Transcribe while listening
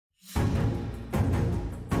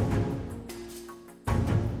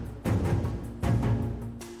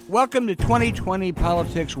Welcome to 2020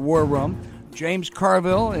 Politics War Room. James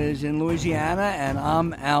Carville is in Louisiana, and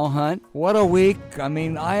I'm Al Hunt. What a week. I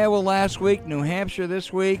mean, Iowa last week, New Hampshire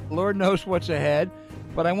this week. Lord knows what's ahead.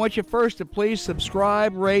 But I want you first to please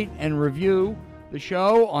subscribe, rate, and review the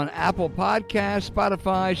show on Apple Podcasts,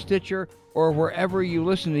 Spotify, Stitcher, or wherever you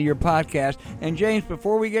listen to your podcast. And James,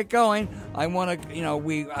 before we get going, I want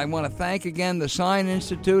to thank again the Sign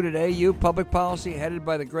Institute at AU Public Policy, headed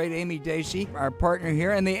by the great Amy Dacey, our partner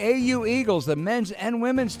here, and the AU Eagles, the men's and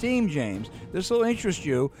women's team. James, this will interest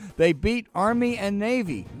you. They beat Army and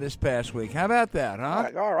Navy this past week. How about that,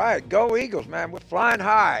 huh? All right. Go Eagles, man. We're flying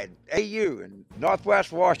high. AU in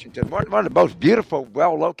Northwest Washington, one of the most beautiful,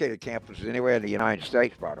 well-located campuses anywhere in the United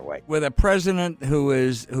States, by the way. With a president who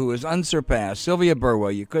is unsurpassed, Sylvia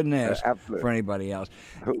Burwell. You couldn't ask for anybody else.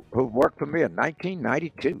 Who worked for me in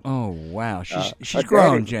 1992. Oh, wow. She's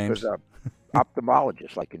grown, James. Was a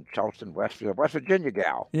ophthalmologist, like in Charleston, West Virginia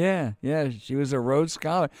gal. Yeah. She was a Rhodes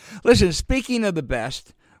Scholar. Listen, speaking of the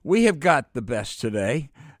best, we have got the best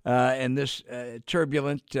today in this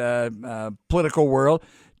turbulent political world.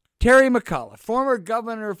 Terry McAuliffe, former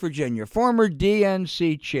governor of Virginia, former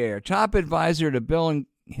DNC chair, top advisor to Bill and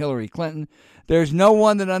Hillary Clinton. There's no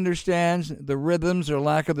one that understands the rhythms or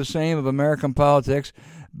lack of the same of American politics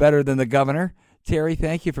better than the governor. Terry,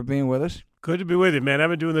 thank you for being with us. Good to be with you, man.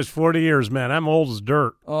 I've been doing this 40 years, man. I'm old as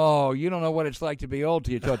dirt. Oh, you don't know what it's like to be old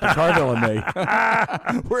till you talk to Carville and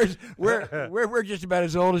me. we're just about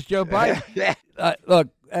as old as Joe Biden. Look,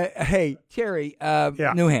 hey, Terry,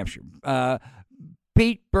 New Hampshire.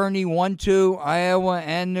 Pete Bernie 1-2, Iowa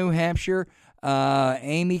and New Hampshire.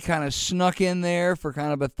 Amy kind of snuck in there for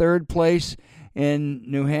kind of a third place in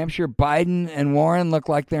New Hampshire. Biden and Warren look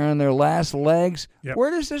like they're on their last legs. Yep. Where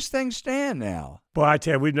does this thing stand now? Well, I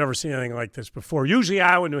tell you, we've never seen anything like this before. Usually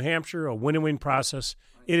Iowa and New Hampshire, a win-win process.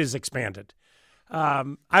 It is expanded.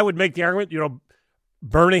 I would make the argument,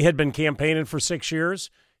 Bernie had been campaigning for 6 years.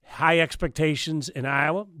 High expectations in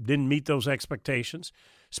Iowa. Didn't meet those expectations.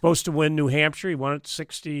 Supposed to win New Hampshire. He won it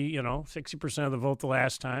 60% of the vote the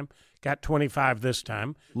last time. Got 25 this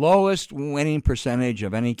time. Lowest winning percentage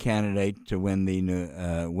of any candidate to win the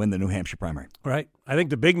New Hampshire primary. Right. I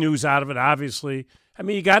think the big news out of it, obviously,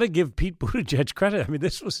 you got to give Pete Buttigieg credit.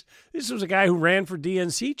 this was a guy who ran for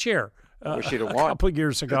DNC chair a couple of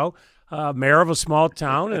years ago, mayor of a small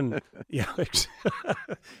town, and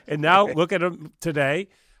and now look at him today.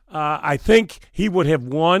 I think he would have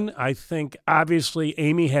won. I think, obviously,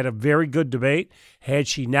 Amy had a very good debate. Had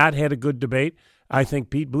she not had a good debate, I think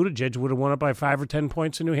Pete Buttigieg would have won it by 5 or 10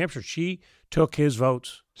 points in New Hampshire. She took his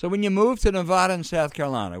votes. So when you move to Nevada and South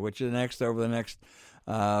Carolina, which is over the next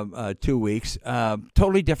 2 weeks,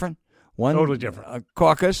 totally different. Totally different.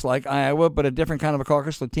 Caucus like Iowa, but a different kind of a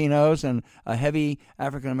caucus, Latinos and a heavy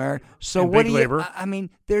African-American. So what do you, labor.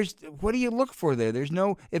 What do you look for there?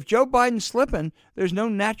 If Joe Biden's slipping, there's no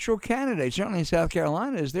natural candidate, certainly in South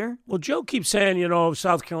Carolina, is there? Well, Joe keeps saying,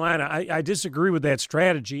 South Carolina. I disagree with that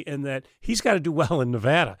strategy in that he's got to do well in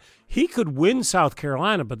Nevada. He could win South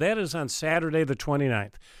Carolina, but that is on Saturday the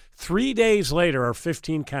 29th. 3 days later are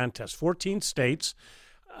 15 contests, 14 states.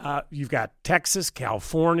 You've got Texas,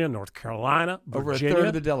 California, North Carolina, Virginia. Over a third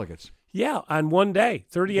of the delegates. Yeah, on one day,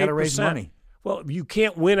 38%. You got to raise money. Well, you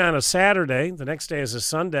can't win on a Saturday. The next day is a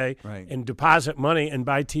Sunday, right, and deposit money and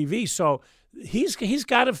buy TV. So he's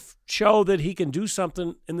got to show that he can do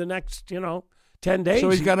something in the next 10 days. So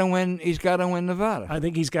he's got to win. He's got to win Nevada. I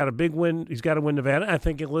think he's got a big win. He's got to win Nevada. I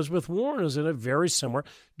think Elizabeth Warren is in it very similar.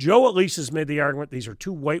 Joe at least has made the argument these are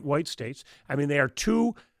two white states. They are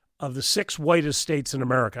two of the 6 whitest states in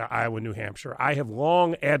America, Iowa, New Hampshire. I have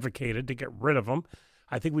long advocated to get rid of them.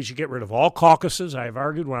 I think we should get rid of all caucuses. I have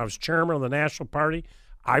argued when I was chairman of the National Party.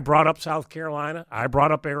 I brought up South Carolina. I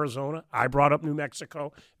brought up Arizona. I brought up New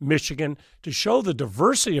Mexico, Michigan, to show the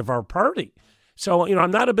diversity of our party. So,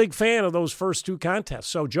 I'm not a big fan of those first 2 contests.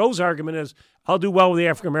 So Joe's argument is, I'll do well with the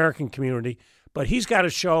African-American community, but he's got to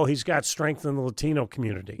show he's got strength in the Latino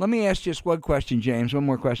community. Let me ask just one question, James. One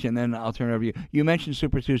more question, and then I'll turn it over to you. You mentioned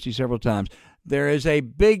Super Tuesday several times. There is a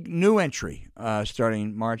big new entry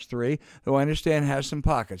starting March 3, who I understand has some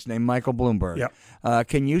pockets, named Michael Bloomberg. Yep.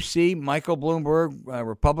 Can you see Michael Bloomberg,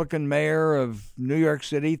 Republican mayor of New York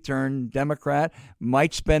City turned Democrat,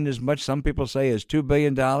 might spend as much, some people say, as $2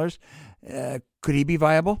 billion? Could he be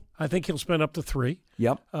viable? I think he'll spend up to $3 billion.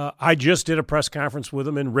 Yep. I just did a press conference with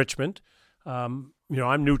him in Richmond. I'm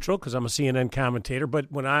neutral because I'm a CNN commentator,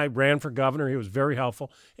 but when I ran for governor, he was very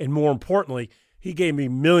helpful. And more importantly, he gave me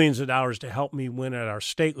millions of dollars to help me win at our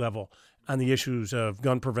state level on the issues of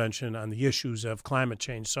gun prevention, on the issues of climate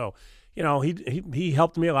change. So, he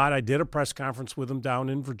helped me a lot. I did a press conference with him down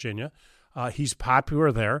in Virginia. He's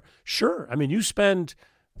popular there. Sure. I mean, you spend,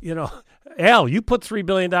 Al, you put $3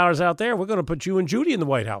 billion out there. We're going to put you and Judy in the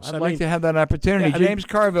White House. I'd like to have that opportunity. Yeah, James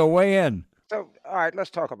Carville, weigh in. So, all right, let's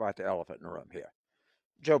talk about the elephant in the room here.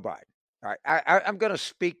 Joe Biden. All right, I'm going to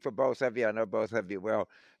speak for both of you. I know both of you well.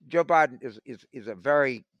 Joe Biden is a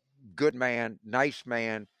very good man, nice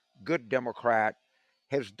man, good Democrat,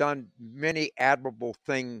 has done many admirable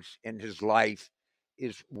things in his life,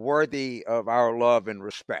 is worthy of our love and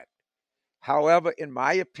respect. However, in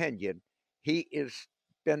my opinion, he has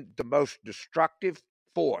been the most destructive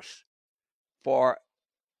force for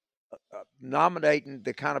nominating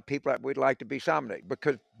the kind of people that we'd like to be nominated.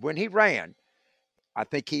 Because when he ran, I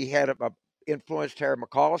think he had influenced Terry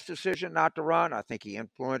McAuliffe's decision not to run. I think he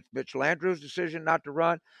influenced Mitchell Andrews' decision not to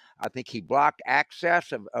run. I think he blocked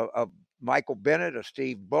access of Michael Bennett or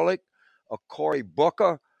Steve Bullock or Cory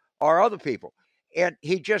Booker or other people. And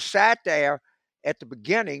he just sat there at the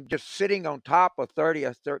beginning, just sitting on top of 30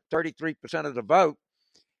 or 33% of the vote.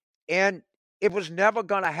 And it was never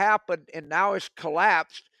going to happen. And now it's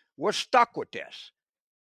collapsed. We're stuck with this.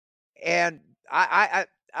 And I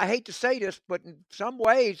hate to say this, but in some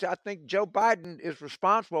ways, I think Joe Biden is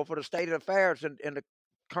responsible for the state of affairs in the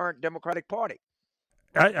current Democratic Party.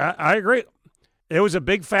 I agree. It was a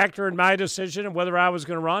big factor in my decision of whether I was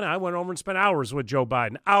going to run. I went over and spent hours with Joe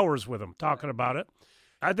Biden, hours with him talking about it.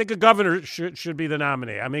 I think a governor should be the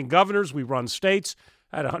nominee. I mean, governors, we run states.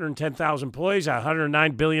 I had 110,000 employees, a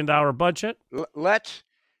 $109 billion budget. Let's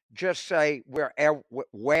just say where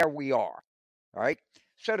we are, all right?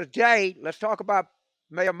 So today, let's talk about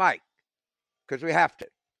Mayor Mike, because we have to.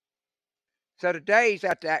 So today,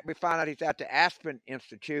 we found out he's at the Aspen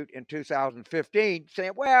Institute in 2015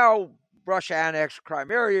 saying, well, Russia annexed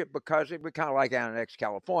Crimea because we kind of like annexed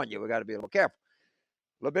California. We got to be a little careful.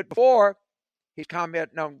 A little bit before, he's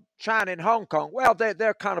commenting on China and Hong Kong. Well,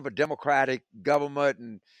 they're kind of a democratic government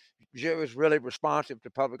and is really responsive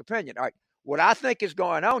to public opinion. All right, what I think is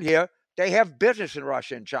going on here, they have business in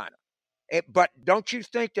Russia and China. But don't you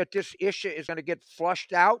think that this issue is going to get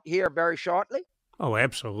flushed out here very shortly? Oh,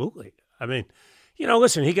 absolutely. I mean,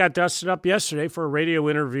 listen, he got dusted up yesterday for a radio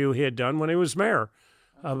interview he had done when he was mayor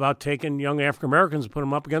about taking young African Americans and put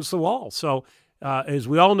them up against the wall. So as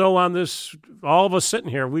we all know on this, all of us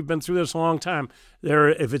sitting here, we've been through this a long time.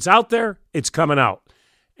 If it's out there, it's coming out.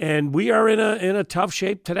 And we are in a tough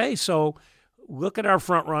shape today. So look at our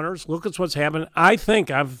front runners. Look at what's happening. I think,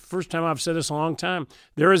 first time I've said this in a long time,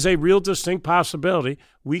 there is a real distinct possibility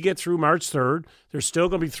we get through March 3rd. There's still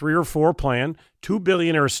going to be 3 or 4 planned. 2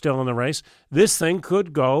 billionaires still in the race. This thing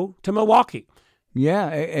could go to Milwaukee. Yeah,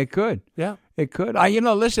 it could. Yeah, it could.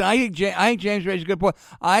 Listen, I think James raised a good point.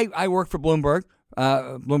 I work for Bloomberg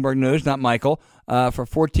News, not Michael, for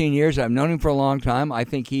 14 years. I've known him for a long time. I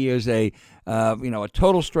think he is a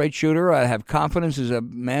total straight shooter. I have confidence as a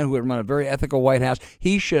man who would run a very ethical White House.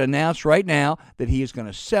 He should announce right now that he is going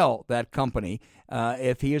to sell that company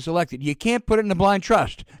if he is elected. You can't put it in a blind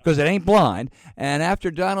trust because it ain't blind. And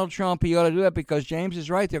after Donald Trump, he ought to do it because James is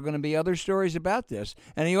right. There are going to be other stories about this,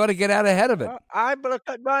 and he ought to get out ahead of it.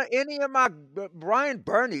 Brian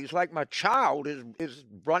Bernie's like my child is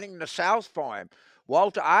running the South for him.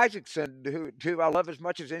 Walter Isaacson, who I love as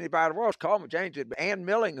much as anybody in the world, is calling me James. Ann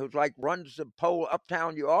Milling, who's like runs the poll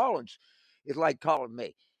uptown New Orleans, is like calling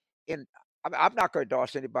me. And I'm not going to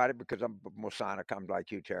endorse anybody because I'm Masonic. I'm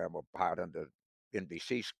like you, Terry. I'm hired under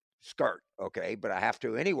NBC's skirt, okay? But I have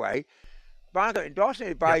to anyway. But I'm not going to endorse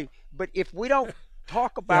anybody. Yep. But if we don't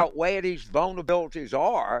talk about where these vulnerabilities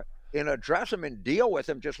are and address them and deal with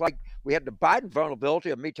them, just like we had the Biden vulnerability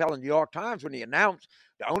of me telling the New York Times when he announced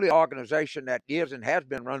the only organization that is and has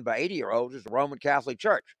been run by 80-year-olds is the Roman Catholic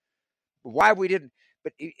Church. Why we didn't,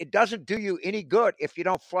 but it doesn't do you any good if you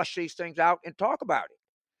don't flush these things out and talk about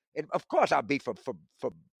it. And of course, I'll be for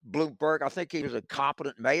Bloomberg. I think he was a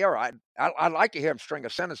competent mayor. I'd like to hear him string a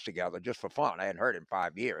sentence together just for fun. I hadn't heard him in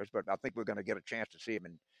 5 years, but I think we're going to get a chance to see him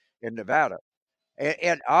in Nevada.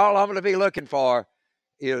 And all I'm going to be looking for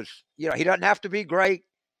is, he doesn't have to be great.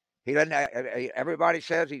 He doesn't. Everybody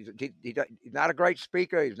says he's not a great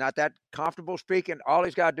speaker. He's not that comfortable speaking. All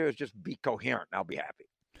he's got to do is just be coherent, and I'll be happy.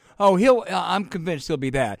 Oh, I'm convinced he'll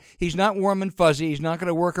be that. He's not warm and fuzzy. He's not going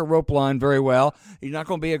to work a rope line very well. He's not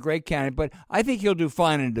going to be a great candidate, but I think he'll do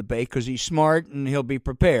fine in a debate because he's smart and he'll be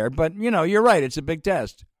prepared. But, you're right. It's a big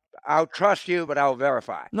test. I'll trust you, but I'll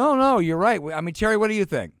verify. No, you're right. I mean, Terry, what do you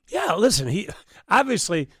think? Yeah, listen, he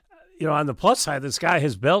obviously, on the plus side, this guy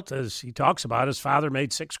has built, as he talks about, his father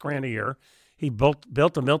made $6,000 a year. He built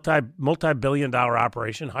a multi-billion-dollar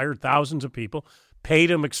operation, hired thousands of people,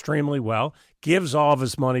 paid him extremely well, gives all of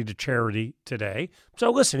his money to charity today.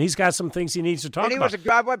 So listen, he's got some things he needs to talk And he about. was a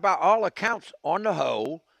guy, by all accounts, on the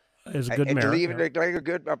whole, Is a good mayor.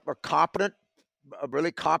 A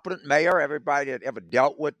really competent mayor. Everybody that ever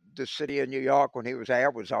dealt with the city of New York when he was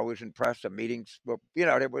there was always impressed. The meetings,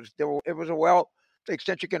 it was to the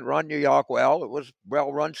extent you can run New York well, it was a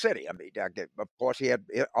well-run city. I mean, of course, he had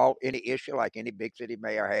any issue like any big city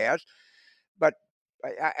mayor has, but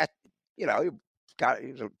he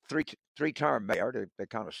was a three-term mayor. They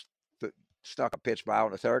kind of stuck a pitch by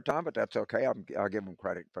on the third time, but that's okay. I'll give him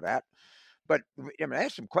credit for that. But I mean, I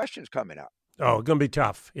have some questions coming up. Oh, going to be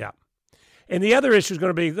tough, yeah. And the other issue is going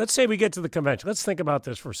to be, let's say we get to the convention. Let's think about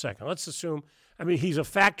this for a second. Let's assume, he's a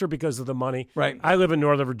factor because of the money. Right. I live in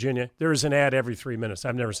Northern Virginia. There is an ad every 3 minutes.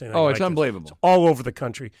 I've never seen that. Oh, it's unbelievable. It's all over the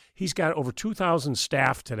country. He's got over 2,000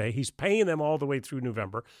 staff today. He's paying them all the way through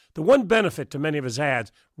November. The one benefit to many of his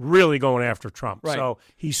ads, really going after Trump. Right. So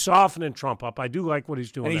he's softening Trump up. I do like what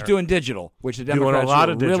he's doing. And he's there. doing digital, which the Democrats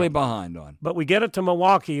are really behind on. But we get it to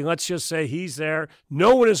Milwaukee, and let's just say he's there.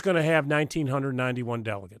 No one is going to have 1,991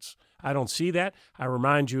 delegates. I don't see that. I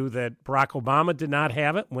remind you that Barack Obama did not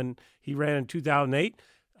have it when he ran in 2008.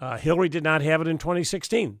 Hillary did not have it in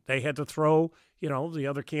 2016. They had to throw, the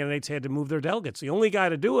other candidates had to move their delegates. The only guy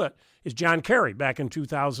to do it is John Kerry back in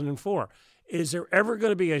 2004. Is there ever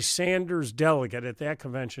going to be a Sanders delegate at that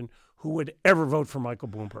convention who would ever vote for Michael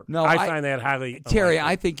Bloomberg? No, I find that highly Terry,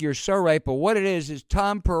 unlikely. I think you're so right. But what it is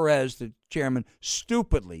Tom Perez, the chairman,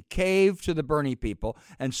 stupidly caved to the Bernie people,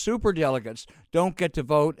 and superdelegates don't get to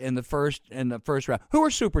vote in the first round. Who are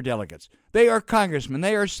superdelegates? They are congressmen.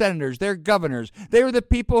 They are senators. They're governors. They are the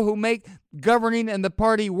people who make governing and the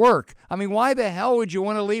party work. I mean, why the hell would you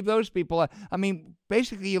want to leave those people?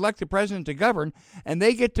 Basically, you elect the president to govern, and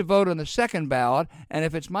they get to vote on the second ballot. And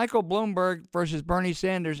if it's Michael Bloomberg versus Bernie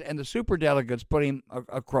Sanders and the superdelegates put him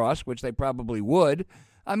across, which they probably would,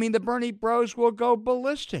 the Bernie bros will go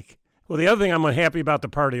ballistic. Well, the other thing I'm unhappy about the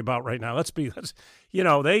party about right now,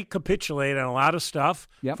 they capitulated on a lot of stuff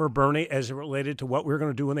for Bernie as it related to what we were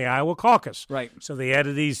going to do in the Iowa caucus. Right. So they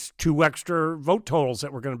added these 2 extra vote totals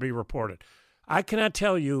that were going to be reported. I cannot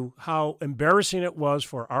tell you how embarrassing it was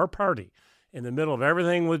for our party in the middle of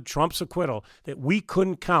everything with Trump's acquittal that we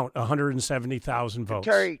couldn't count 170,000 votes.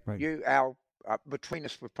 Terry, Al, between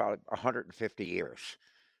us for probably 150 years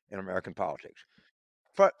in American politics.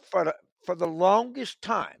 For the longest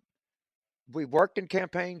time, we worked in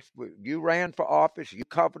campaigns. You ran for office. You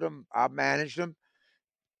covered them. I managed them.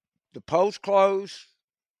 The polls closed.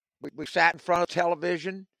 We sat in front of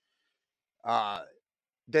television.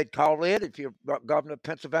 They'd call in if you're governor of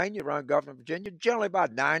Pennsylvania, run governor of Virginia, generally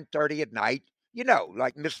about 9:30 at night.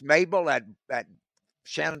 Like Miss Mabel at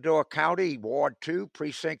Shenandoah County, Ward 2,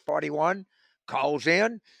 Precinct 41, calls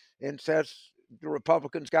in and says the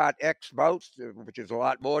Republicans got X votes, which is a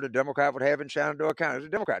lot more the Democrat would have in Shenandoah County as a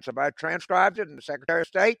Democrat. Somebody transcribed it, and the Secretary of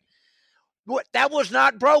State. That was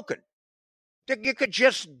not broken. You could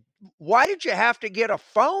why did you have to get a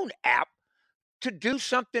phone app to do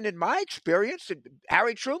something? In my experience,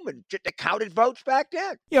 Harry Truman counted votes back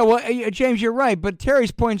then. Yeah, well, James, you're right, but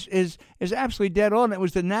Terry's point is absolutely dead on. It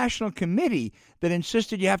was the National Committee that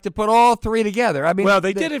insisted you have to put all 3 together.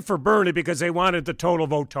 They did it for Bernie because they wanted the total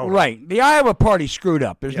vote total. Right. The Iowa party screwed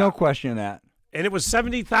up. There's no question of that. And it was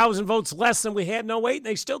 70,000 votes less than we had in 2008, and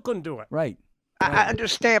they still couldn't do it. Right. I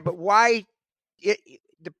understand, but why?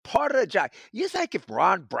 The part of the job, you think if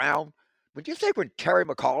Ron Brown, would you think when Terry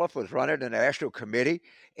McAuliffe was running the National Committee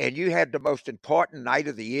and you had the most important night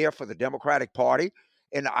of the year for the Democratic Party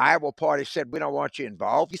and the Iowa party said, we don't want you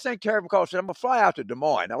involved, you think Terry McAuliffe said, I'm going to fly out to Des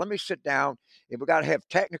Moines. Now, let me sit down, and we got to have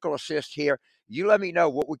technical assist here. You let me know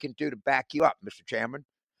what we can do to back you up, Mr. Chairman.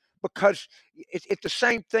 Because it's the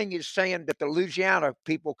same thing as saying that the Louisiana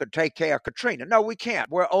people could take care of Katrina. No, we can't.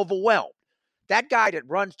 We're overwhelmed. That guy that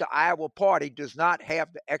runs the Iowa party does not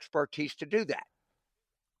have the expertise to do that.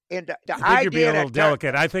 And the I think idea you're being a little that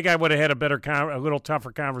delicate. I think I would have had a little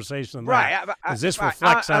tougher conversation than that. Right. Because this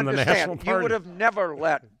reflects on the understand. National Party. You would have never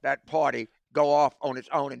let that party go off on its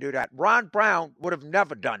own and do that. Ron Brown would have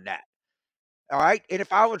never done that. All right? And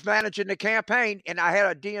if I was managing the campaign and I had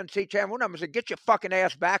a DNC chairman, I said, get your fucking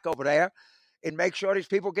ass back over there and make sure these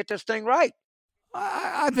people get this thing right.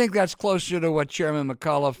 I think that's closer to what Chairman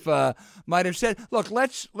McAuliffe might have said. Look,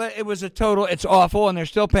 it was a total, it's awful, and they're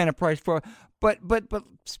still paying a price for it. But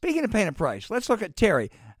speaking of paying a price, let's look at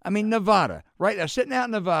Terry. Nevada, right? Now, sitting out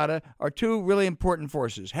in Nevada are 2 really important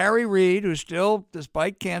forces. Harry Reid, who still,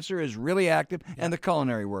 despite cancer, is really active, and the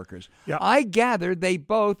culinary workers. Yeah. I gather they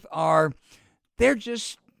both are, they're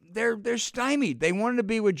just they're stymied. They wanted to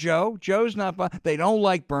be with Joe. Joe's not. They don't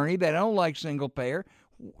like Bernie. They don't like single payer.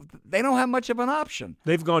 They don't have much of an option.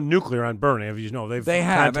 They've gone nuclear on Bernie. As you know, they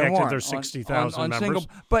have contacted their 60,000 members.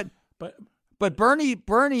 But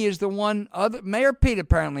Bernie is the one. Mayor Pete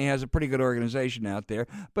apparently has a pretty good organization out there.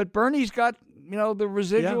 But Bernie's got the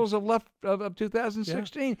residuals of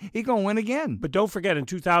 2016. Yeah. He's gonna win again. But don't forget, in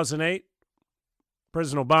 2008,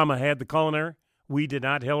 President Obama had the culinary. We did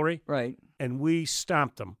not, Hillary. Right. And we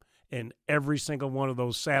stomped them in every single one of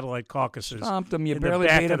those satellite caucuses. Stomped them. You in barely the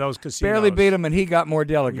back beat of him. those casinos. Barely beat him, and he got more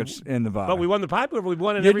delegates in Nevada. But we won the popular. We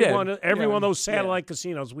won in every one of those satellite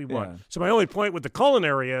casinos. We won. Yeah. So my only point with the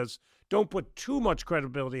culinary is don't put too much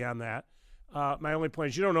credibility on that. My only point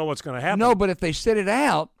is you don't know what's going to happen. No, but if they sit it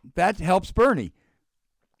out, that helps Bernie.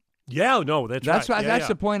 Yeah, no, that's right. That's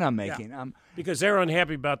the point I'm making. Yeah. Because they're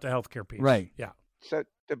unhappy about the health care piece. Right. Yeah. So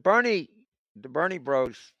the Bernie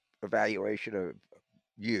Bros evaluation of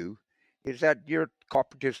you is that you're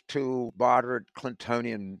corporatist tool, moderate,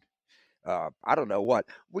 Clintonian, I don't know what.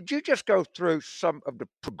 Would you just go through some of the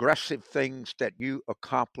progressive things that you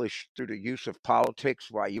accomplished through the use of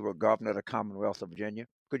politics while you were governor of the Commonwealth of Virginia?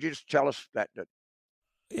 Could you just tell us that?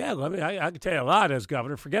 Yeah, I can tell you a lot as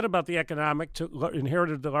governor. Forget about the economic.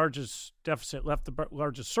 Inherited the largest deficit, left the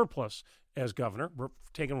largest surplus as governor. We're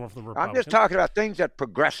taking one from the Republicans. I'm just talking about things that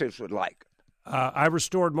progressives would like. I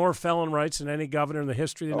restored more felon rights than any governor in the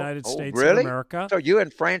history of the United States really? of America. So you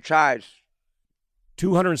enfranchised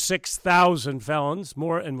 206,000 felons,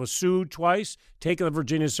 more, and was sued twice, taken to the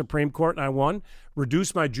Virginia Supreme Court, and I won.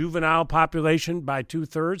 Reduced my juvenile population by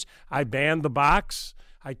 2/3. I banned the box.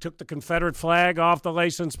 I took the Confederate flag off the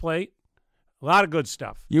license plate. A lot of good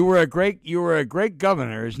stuff. You were a great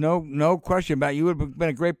governor. There's no question about it. You would have been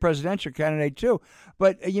a great presidential candidate too.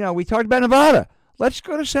 But we talked about Nevada. Let's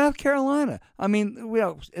go to South Carolina. I mean,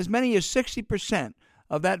 as many as 60%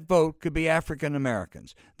 of that vote could be African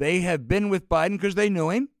Americans. They have been with Biden because they knew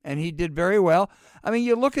him, and he did very well. I mean,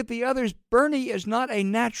 you look at the others. Bernie is not a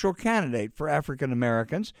natural candidate for African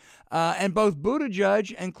Americans, and both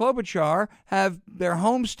Buttigieg and Klobuchar have their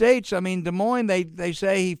home states. I mean, Des Moines, they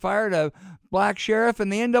say he fired a black sheriff,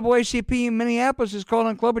 and the NAACP in Minneapolis is calling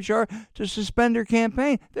on Klobuchar to suspend her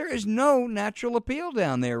campaign. There is no natural appeal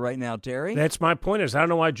down there right now, Terry. That's my point. I don't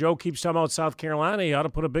know why Joe keeps talking about South Carolina. He ought to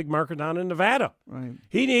put a big marker down in Nevada. Right.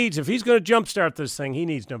 He needs, if he's going to jumpstart this thing, he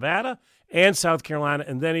needs Nevada and South Carolina,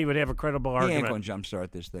 and then he would have a credible argument. He ain't going to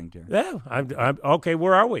jumpstart this thing, Terry. Yeah. I'm okay.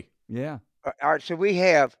 Where are we? Yeah. All right. So we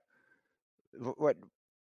have what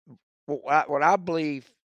I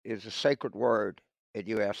believe is a sacred word in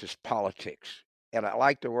U.S. is politics. And I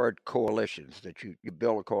like the word coalitions, that you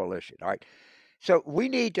build a coalition, all right? So we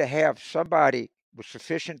need to have somebody with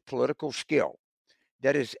sufficient political skill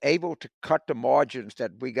that is able to cut the margins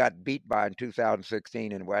that we got beat by in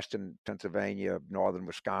 2016 in western Pennsylvania, northern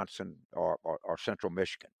Wisconsin, or central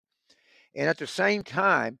Michigan. And at the same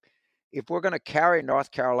time, if we're going to carry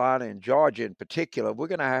North Carolina and Georgia in particular, we're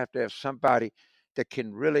going to have somebody that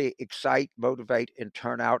can really excite, motivate, and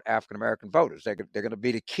turn out African-American voters. They're going to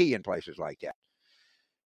be the key in places like that.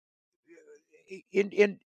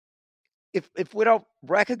 If we don't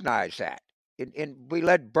recognize that, and we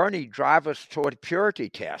let Bernie drive us toward purity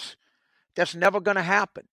tests, that's never going to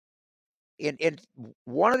happen. And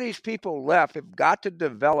one of these people left have got to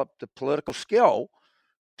develop the political skill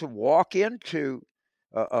to walk into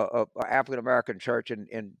a African-American church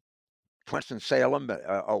in Winston-Salem,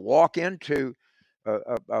 walk into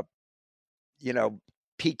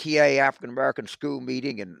PTA African-American school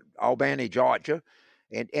meeting in Albany, Georgia,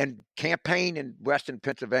 and campaign in western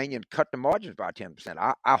Pennsylvania and cut the margins by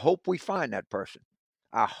 10%. I hope we find that person.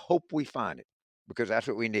 I hope we find it, because that's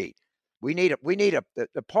what we need.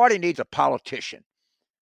 The party needs a politician,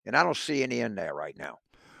 and I don't see any in there right now.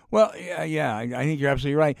 Well, yeah, I think you're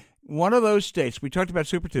absolutely right. One of those states, we talked about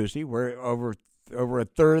Super Tuesday, where over a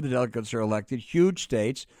third of the delegates are elected, huge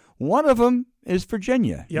states. One of them is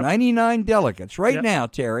Virginia, 99 delegates. Right now,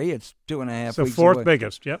 Terry, it's 2.5 weeks. The fourth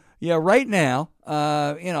biggest, yep. Yeah, right now,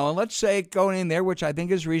 and let's say going in there, which I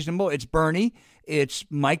think is reasonable, it's Bernie, it's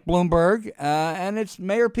Mike Bloomberg, and it's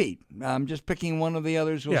Mayor Pete. I'm just picking one of the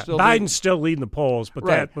others. Biden's still leading the polls, but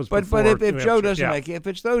right. That was but before. But if Joe doesn't make it, if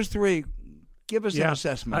it's those three, give us an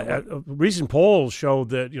assessment. Recent polls showed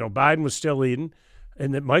that Biden was still leading,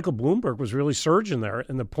 and that Michael Bloomberg was really surging there.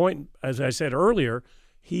 And the point, as I said earlier,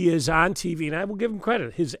 he is on TV, and I will give him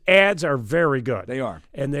credit. His ads are very good. They are.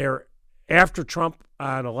 And they're after Trump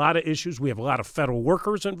on a lot of issues. We have a lot of federal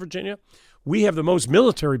workers in Virginia. We have the most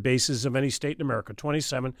military bases of any state in America,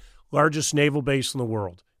 27, largest naval base in the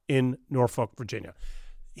world in Norfolk, Virginia.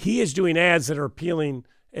 He is doing ads that are appealing,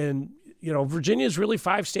 and Virginia is really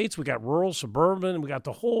 5 states. We got rural, suburban, we got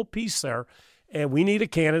the whole piece there. And we need a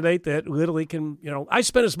candidate that literally can, I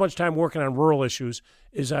spent as much time working on rural issues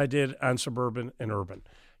as I did on suburban and urban.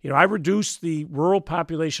 I reduced the rural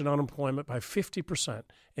population unemployment by 50%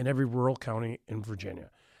 in every rural county in Virginia.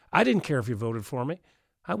 I didn't care if you voted for me.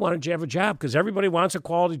 I wanted you to have a job because everybody wants a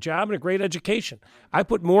quality job and a great education. I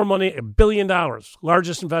put more money, $1 billion,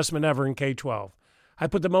 largest investment ever in K-12. I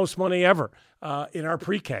put the most money ever in our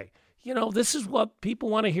pre-K. This is what people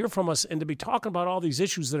want to hear from us, and to be talking about all these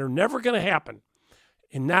issues that are never going to happen.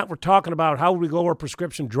 And now we're talking about how we lower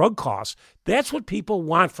prescription drug costs. That's what people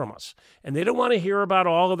want from us. And they don't want to hear about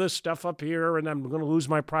all of this stuff up here, and I'm going to lose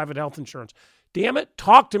my private health insurance. Damn it,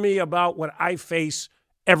 talk to me about what I face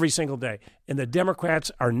every single day. And the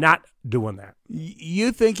Democrats are not doing that.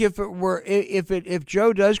 You think if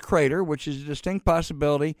Joe does crater, which is a distinct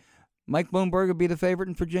possibility, Mike Bloomberg would be the favorite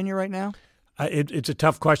in Virginia right now? It's a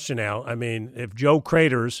tough question, Al. I mean, if Joe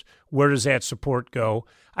craters, where does that support go?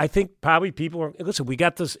 I think probably people are – listen, we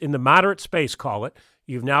got this in the moderate space, call it.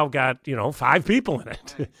 You've now got, 5 people in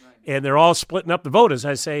it. Right. And they're all splitting up the vote. As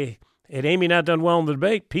I say, had Amy not done well in the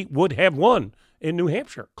debate, Pete would have won in New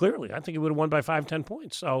Hampshire, clearly. I think he would have won by 5-10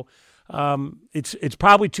 points. So it's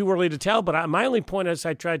probably too early to tell. But my only point is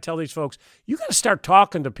I try to tell these folks, you got to start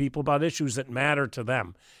talking to people about issues that matter to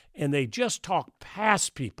them. And they just talk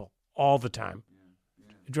past people all the time.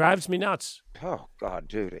 It drives me nuts. Oh, God,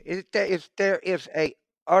 dude. There is a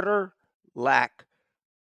utter lack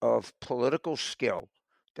of political skill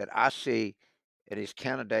that I see in these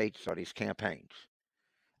candidates or these campaigns.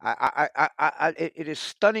 It is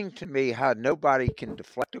stunning to me how nobody can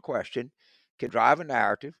deflect a question, can drive a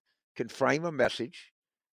narrative, can frame a message,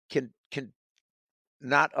 can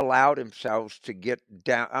not allow themselves to get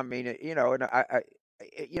down. I mean, at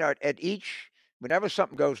each, whenever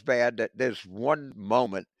something goes bad, that there's one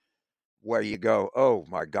moment where you go, oh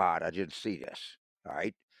my God, I didn't see this. All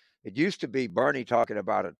right. It used to be Bernie talking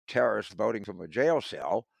about a terrorist voting from a jail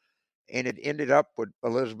cell, and it ended up with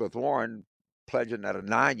Elizabeth Warren pledging that a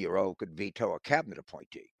 9-year-old could veto a cabinet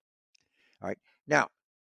appointee. All right. Now,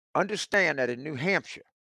 understand that in New Hampshire,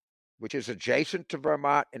 which is adjacent to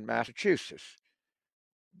Vermont and Massachusetts,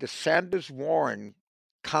 the Sanders-Warren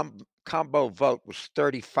combo vote was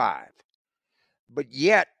 35. But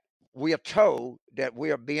yet, we are told that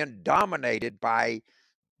we are being dominated by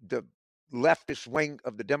the leftist wing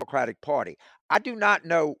of the Democratic Party. I do not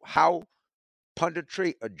know how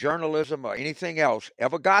punditry or journalism or anything else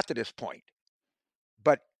ever got to this point.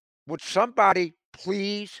 But would somebody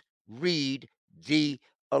please read the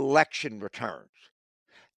election returns?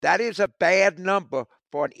 That is a bad number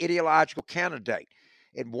for an ideological candidate.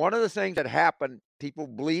 And one of the things that happened, people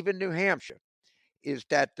believe in New Hampshire, is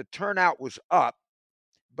that the turnout was up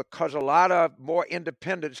because a lot of more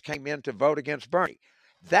independents came in to vote against Bernie.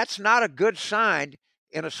 That's not a good sign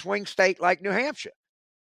in a swing state like New Hampshire.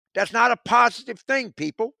 That's not a positive thing,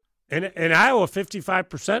 people. In Iowa,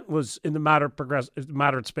 55% was in the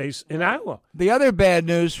moderate space in Iowa. The other bad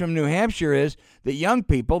news from New Hampshire is that young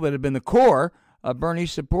people that have been the core of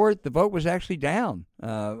Bernie's support, the vote was actually down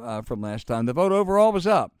from last time. The vote overall was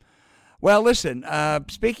up. Well, listen,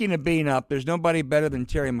 speaking of being up, there's nobody better than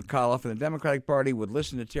Terry McAuliffe, and the Democratic Party would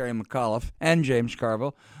listen to Terry McAuliffe and James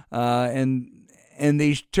Carville in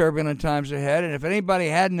these turbulent times ahead. And if anybody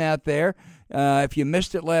hadn't out there, if you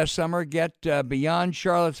missed it last summer, get Beyond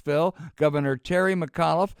Charlottesville, Governor Terry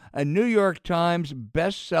McAuliffe, a New York Times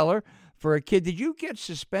bestseller for a kid. Did you get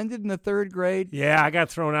suspended in the 3rd grade? Yeah, I got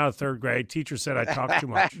thrown out of 3rd grade. Teacher said I talked too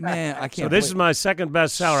much. Man, I can't. So this is my second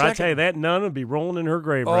bestseller. I tell you, that nun would be rolling in her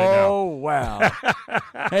grave right now. Oh, wow.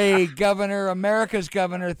 Hey, Governor, America's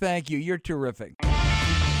Governor, thank you. You're terrific.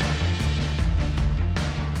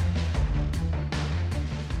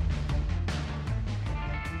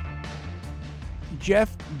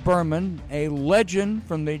 Jeff Berman, a legend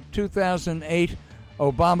from the 2008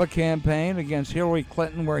 Obama campaign against Hillary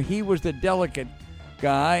Clinton, where he was the delegate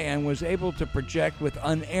guy and was able to project with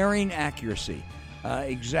unerring accuracy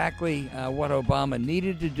exactly what Obama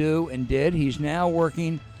needed to do and did. He's now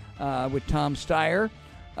working with Tom Steyer.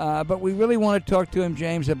 But we really want to talk to him,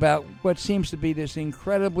 James, about what seems to be this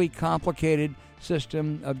incredibly complicated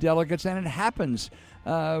system of delegates, and it happens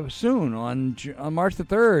soon on March the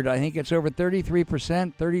 3rd. I think it's over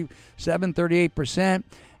 33%, 37, 38%.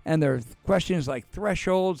 And there are questions like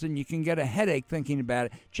thresholds, and you can get a headache thinking about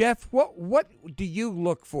it. Jeff, what do you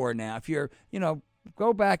look for now? If you're,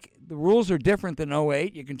 go back, the rules are different than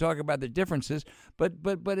 08. You can talk about the differences, but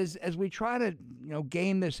as we try to,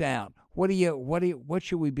 game this out, what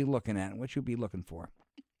should we be looking at? What should we be looking for?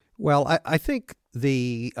 Well, I think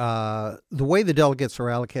the way the delegates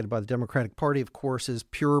are allocated by the Democratic Party, of course, is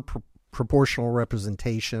pure proportional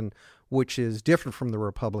representation, which is different from the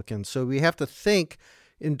Republicans. So we have to think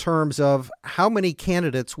in terms of how many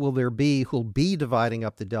candidates will there be who'll be dividing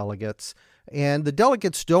up the delegates. And the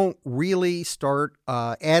delegates don't really start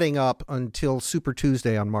adding up until Super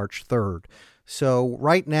Tuesday on March 3rd. So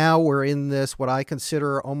right now we're in this, what I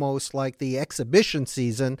consider almost like the exhibition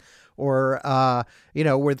season, or,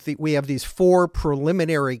 where we have these 4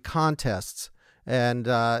 preliminary contests. And,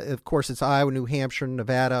 of course, it's Iowa, New Hampshire,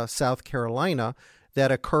 Nevada, South Carolina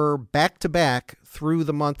that occur back-to-back through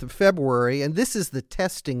the month of February. And this is the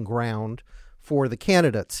testing ground for the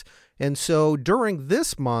candidates. And so during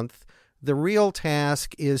this month, the real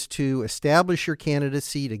task is to establish your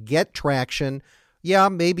candidacy, to get traction. Yeah,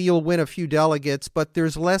 maybe you'll win a few delegates, but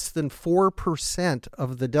there's less than 4%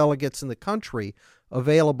 of the delegates in the country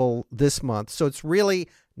available this month. So it's really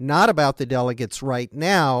not about the delegates right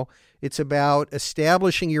now. It's about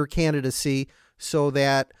establishing your candidacy so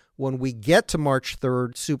that when we get to March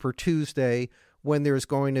 3rd, Super Tuesday, when there's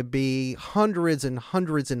going to be hundreds and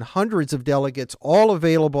hundreds and hundreds of delegates all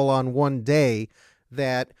available on one day,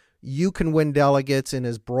 that you can win delegates in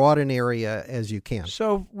as broad an area as you can.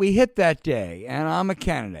 So we hit that day, and I'm a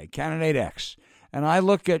candidate X, and I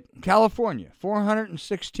look at California,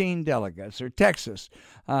 416 delegates, or Texas,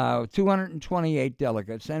 228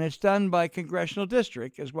 delegates, and it's done by congressional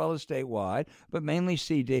district as well as statewide, but mainly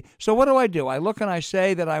CD. So what do? I look and I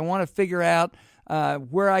say that I want to figure out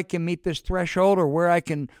where I can meet this threshold, or where I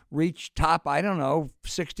can reach top,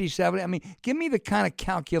 60, 70. I mean, give me the kind of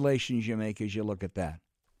calculations you make as you look at that.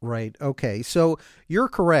 Right. Okay. So you're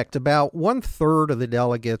correct. About 1/3 of the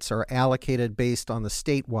delegates are allocated based on the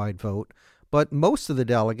statewide vote, but most of the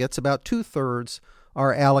delegates, about 2/3,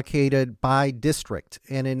 are allocated by district.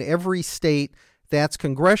 And in every state that's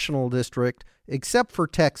congressional district, except for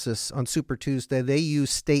Texas on Super Tuesday, they use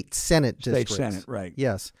state Senate districts. State Senate, right.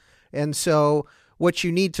 Yes. And so what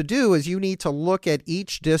you need to do is you need to look at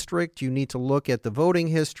each district. You need to look at the voting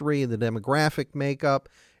history and the demographic makeup,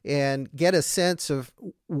 and get a sense of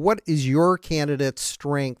what is your candidate's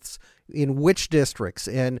strengths in which districts,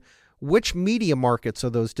 and which media markets are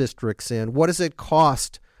those districts in. What does it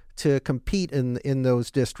cost to compete in those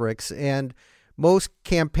districts? And most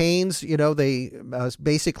campaigns, they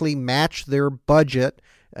basically match their budget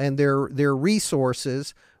and their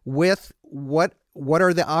resources with what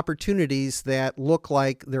are the opportunities that look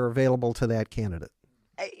like they're available to that candidate.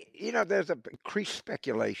 There's a increased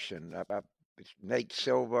speculation about Nate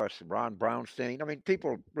Silver, Ron Brownstein. I mean,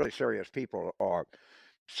 really serious people are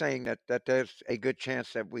saying that there's a good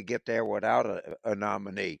chance that we get there without a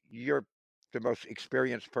nominee. You're the most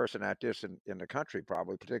experienced person at this in the country,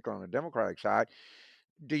 probably, particularly on the Democratic side.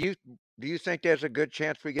 Do you think there's a good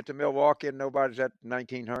chance we get to Milwaukee and nobody's at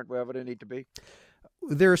 1900, wherever they need to be?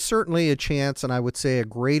 There's certainly a chance, and I would say a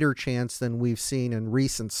greater chance than we've seen in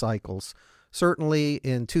recent cycles. Certainly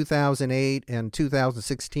in 2008 and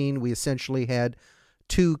 2016, we essentially had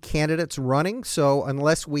 2 candidates running. So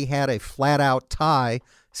unless we had a flat-out tie,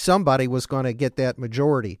 somebody was going to get that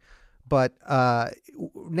majority. But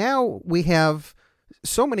now we have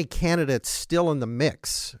so many candidates still in the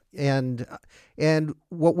mix. And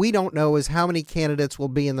what we don't know is how many candidates will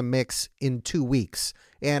be in the mix in 2 weeks.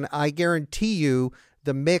 And I guarantee you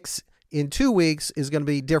the mix in 2 weeks is going to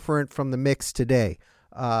be different from the mix today.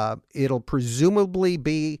 It'll presumably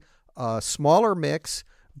be a smaller mix,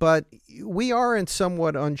 but we are in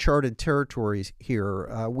somewhat uncharted territories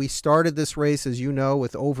here. We started this race, as you know,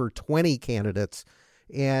 with over 20 candidates,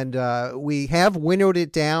 and we have winnowed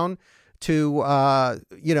it down to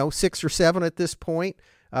 6 or 7 at this point.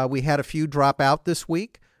 We had a few drop out this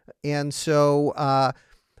week, and so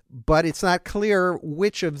but it's not clear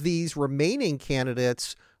which of these remaining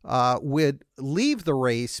candidates would leave the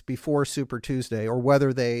race before Super Tuesday, or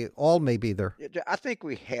whether they all may be there. I think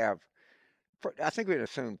we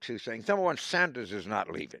assume 2 things. Number one, Sanders is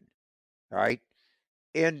not leaving, all right?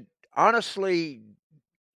 And honestly,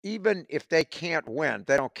 even if they can't win,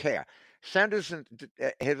 they don't care. Sanders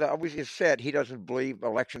has always said he doesn't believe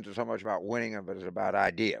elections are so much about winning them, but it's about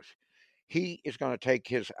ideas. He is going to take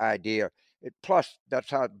his idea. Plus, that's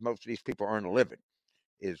how most of these people earn a living,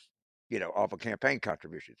 is off a campaign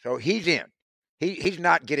contribution. So he's in. He's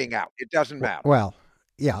not getting out. It doesn't matter. Well,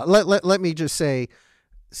 yeah. Let me just say,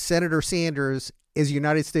 Senator Sanders is a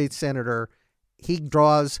United States senator. He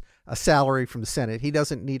draws a salary from the Senate. He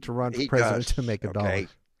doesn't need to run for president to make a dollar.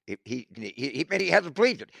 He hasn't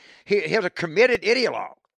believed it. He has a committed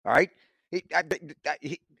ideologue. All right.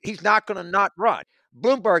 He's not going to not run.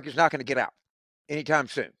 Bloomberg is not going to get out anytime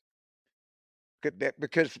soon.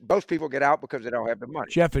 because most people get out because they don't have the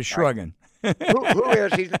money. Jeff is shrugging. Who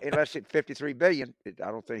is he? Unless it's $53 billion,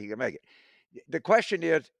 I don't think he can make it. The question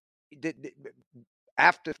is,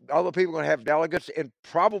 after other people are going to have delegates, and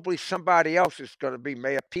probably somebody else is going to be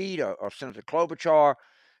Mayor Pete or Senator Klobuchar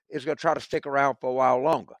is going to try to stick around for a while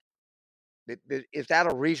longer. Is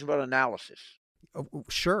that a reasonable analysis?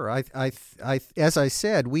 Sure. As I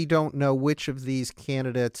said, we don't know which of these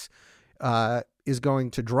candidates is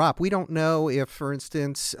going to drop. We don't know if, for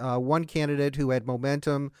instance, one candidate who had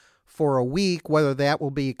momentum for a week, whether that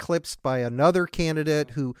will be eclipsed by another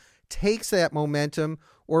candidate who takes that momentum,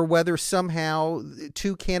 or whether somehow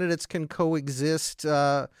two candidates can coexist,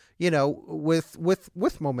 with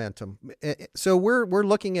momentum. So we're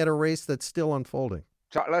looking at a race that's still unfolding.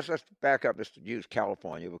 So let's back up. Let's use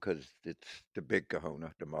California because it's the big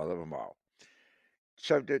kahuna, the mother of them all.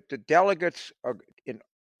 So the delegates are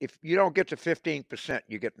if you don't get to 15%,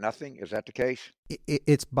 you get nothing. Is that the case?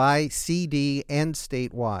 It's by CD and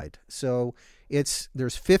statewide. So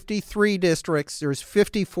there's 53 districts. There's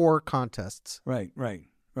 54 contests. Right. All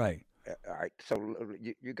right. So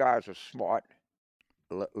you guys are smart.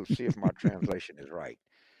 Let's see if my translation is right.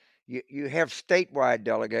 You have statewide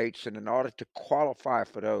delegates, and in order to qualify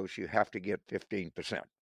for those, you have to get 15%.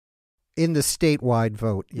 In the statewide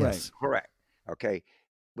vote, yes. Right. Correct. Okay.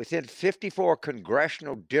 Within 54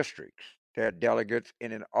 congressional districts, there are delegates,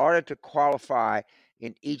 and in order to qualify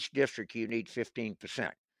in each district, you need 15%.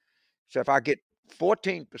 So if I get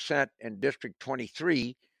 14% in District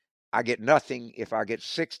 23, I get nothing. If I get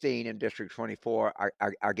 16 in District 24,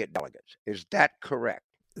 I get delegates. Is that correct?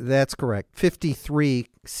 That's correct. 53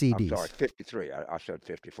 CDs. I'm sorry, 53. I said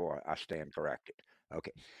 54. I stand corrected.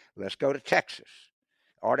 Okay. Let's go to Texas.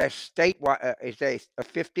 Are there statewide? Is there a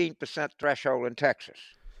 15% threshold in Texas?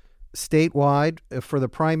 Statewide for the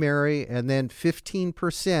primary, and then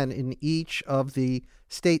 15% in each of the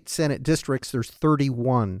state Senate districts. There's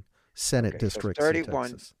 31 Senate districts. So 31.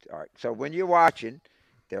 In Texas. All right. So when you're watching,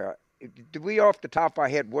 do we off the top of our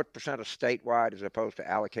head what percent of statewide as opposed to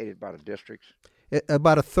allocated by the districts?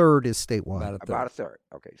 About a third is statewide. About a third.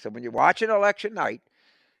 Okay. So when you're watching election night,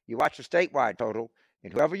 you watch the statewide total,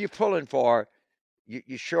 and whoever you're pulling for,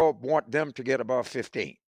 you sure want them to get above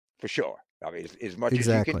 15 for sure. I mean, as much as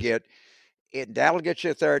you can get. And that'll get you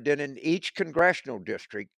a third. Then in each congressional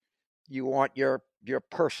district, you want your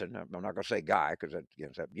person, I'm not going to say guy because that's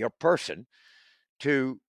against that, your person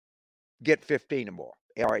to get 15 or more.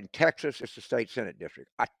 All right, in Texas, it's the state Senate district.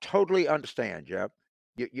 I totally understand, Jeff.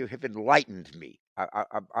 You have enlightened me.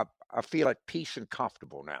 I feel at peace and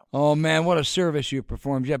comfortable now. Oh, man, what a service you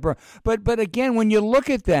performed, Jeff. But again, when you look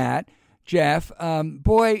at that, Jeff,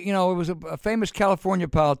 boy, it was a famous California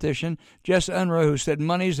politician, Jess Unruh, who said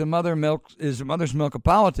money's the mother's milk of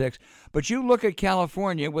politics. But you look at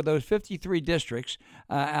California with those 53 districts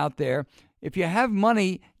out there. If you have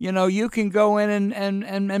money, you can go in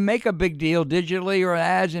and make a big deal digitally or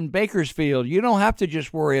ads in Bakersfield. You don't have to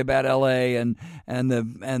just worry about L.A. and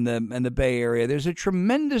the Bay Area. There's a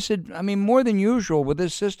tremendous, more than usual with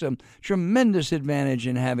this system, tremendous advantage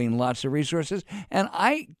in having lots of resources. And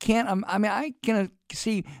I can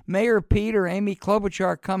see Mayor Pete or Amy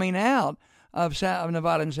Klobuchar coming out of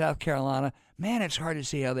Nevada and South Carolina. Man, it's hard to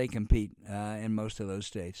see how they compete in most of those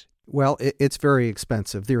states. Well, it's very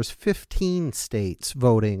expensive. There's 15 states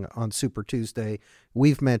voting on Super Tuesday.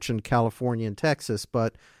 We've mentioned California and Texas,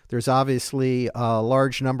 but there's obviously a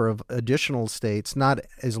large number of additional states, not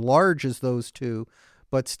as large as those two,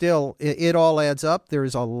 but still, it all adds up.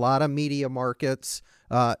 There's a lot of media markets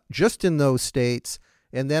just in those states,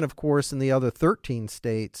 and then, of course, in the other 13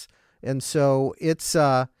 states. And so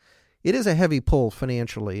it is a heavy pull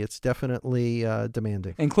financially. It's definitely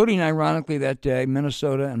demanding. Including, ironically, that day,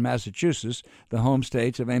 Minnesota and Massachusetts, the home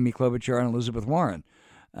states of Amy Klobuchar and Elizabeth Warren.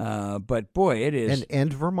 But, boy, it is.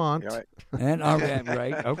 And Vermont. Right. And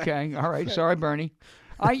right. Okay. All right. Sorry, Bernie.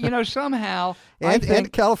 Somehow.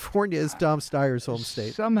 And California is Tom Steyer's home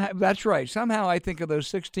state. That's right. Somehow I think of those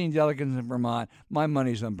 16 delegates in Vermont, my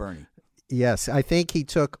money's on Bernie. Yes. I think he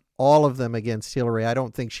took all of them against Hillary. I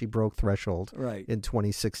don't think she broke threshold in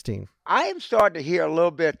 2016. I am starting to hear a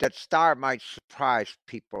little bit that Steyer might surprise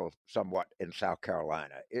people somewhat in South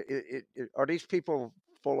Carolina. Are these people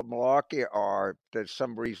full of malarkey, or there's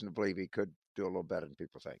some reason to believe he could do a little better than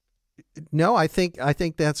people think? No, I think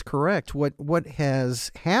that's correct. What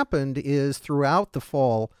has happened is throughout the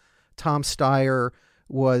fall, Tom Steyer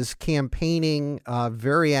was campaigning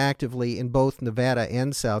very actively in both Nevada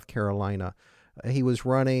and South Carolina. He was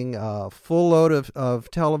running a full load of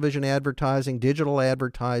television advertising, digital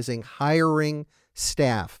advertising, hiring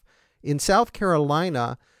staff. In South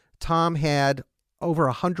Carolina, Tom had over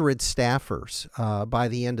 100 staffers by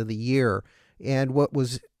the end of the year. And what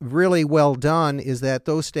was really well done is that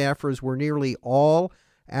those staffers were nearly all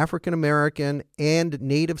African American and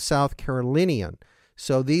native South Carolinian.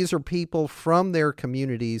 So these are people from their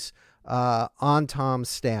communities on Tom's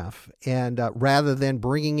staff. And rather than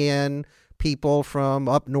bringing in people from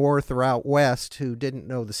up north or out west who didn't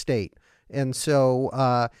know the state. And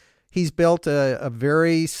so he's built a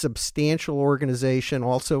very substantial organization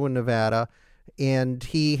also in Nevada. And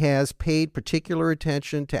he has paid particular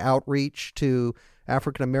attention to outreach to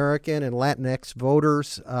African American and Latinx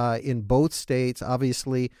voters in both states.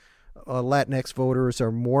 Obviously, Latinx voters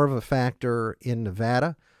are more of a factor in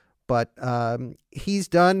Nevada, but he's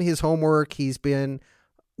done his homework. He's been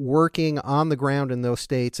working on the ground in those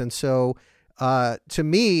states. And so to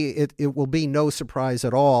me, it will be no surprise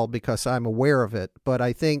at all because I'm aware of it. But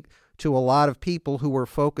I think to a lot of people who were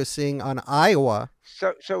focusing on Iowa.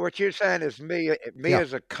 So what you're saying is me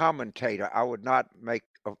as a commentator, I would not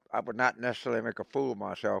necessarily make a fool of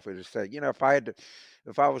myself. Is to say,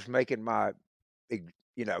 if I was making my,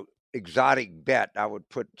 exotic bet, I would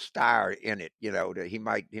put Steyer in it. That he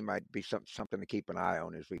might be something to keep an eye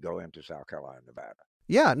on as we go into South Carolina, Nevada.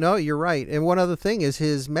 Yeah, no, you're right. And one other thing is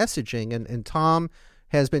his messaging, and Tom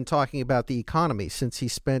has been talking about the economy since he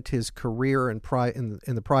spent his career in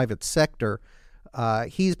the private sector.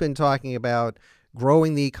 He's been talking about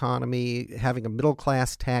growing the economy, having a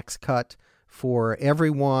middle-class tax cut for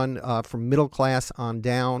everyone from middle class on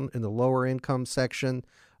down in the lower income section,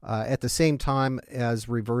 at the same time as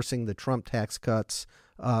reversing the Trump tax cuts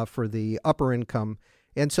for the upper income.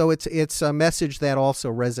 And so it's a message that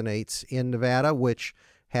also resonates in Nevada, which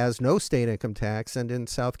has no state income tax, and in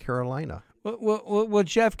South Carolina. Well,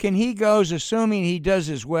 Jeff, can he goes, assuming he does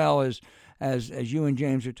as well as you and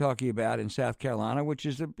James are talking about in South Carolina, which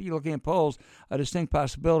is, you're looking at polls, a distinct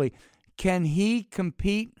possibility. Can he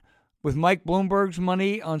compete with Mike Bloomberg's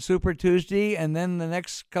money on Super Tuesday, and then the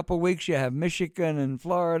next couple of weeks you have Michigan and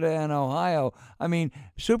Florida and Ohio? I mean,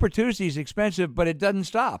 Super Tuesday is expensive, but it doesn't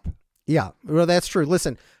stop. Yeah, well, that's true.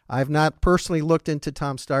 Listen, I've not personally looked into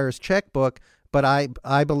Tom Steyer's checkbook, but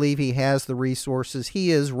I believe he has the resources. He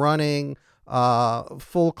is running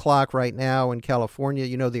full clock right now in California.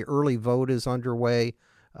 The early vote is underway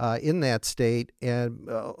in that state, and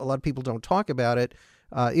a lot of people don't talk about it.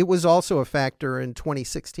 It was also a factor in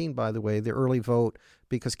 2016, by the way, the early vote,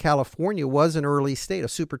 because California was an early state, a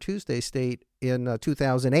Super Tuesday state in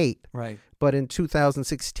 2008. Right. But in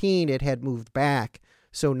 2016, it had moved back.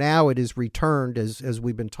 So now it is returned, as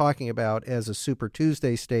we've been talking about, as a Super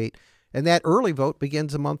Tuesday state. And that early vote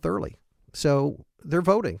begins a month early. So they're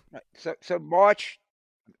voting. So March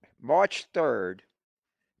 3rd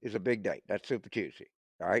is a big date. That's Super Tuesday.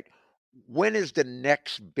 All right. When is the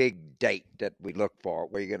next big date that we look for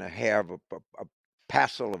where you're going to have a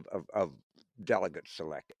passel of delegates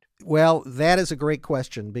selected? Well, that is a great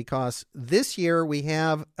question because this year we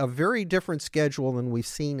have a very different schedule than we've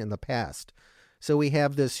seen in the past. So we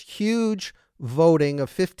have this huge voting of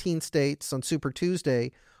 15 states on Super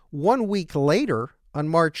Tuesday. 1 week later, on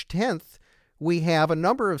March 10th, we have a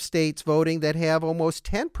number of states voting that have almost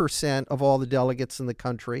 10% of all the delegates in the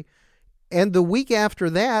country. And the week after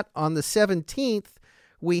that, on the 17th,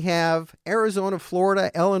 we have Arizona, Florida,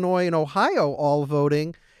 Illinois, and Ohio all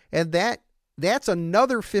voting. And that's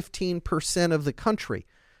another 15% of the country.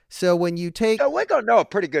 So when you take... So we're going to know a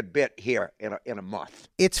pretty good bit here in a month.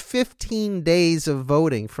 It's 15 days of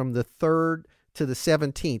voting from the 3rd to the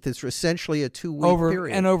 17th. It's essentially a 2-week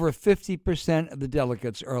period. And over 50% of the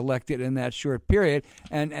delegates are elected in that short period.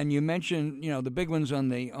 And you mentioned, the big ones on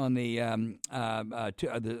the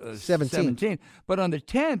 17th. But on the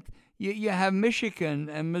 10th, you have Michigan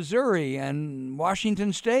and Missouri and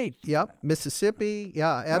Washington State. Yep, Mississippi.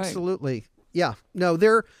 Yeah, absolutely. Right. Yeah. No,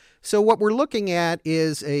 so what we're looking at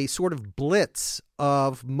is a sort of blitz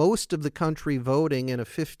of most of the country voting in a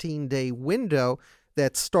 15-day window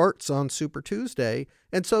that starts on Super Tuesday.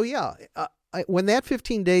 And so, when that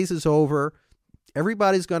 15 days is over,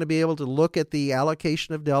 everybody's going to be able to look at the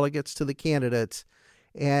allocation of delegates to the candidates.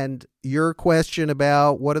 And your question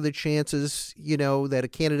about what are the chances, that a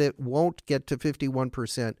candidate won't get to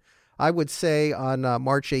 51%, I would say on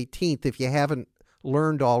March 18th, if you haven't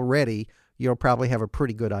learned already, you'll probably have a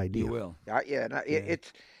pretty good idea. You will.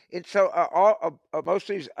 So most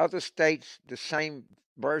of these other states, the same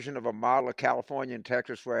version of a model of California and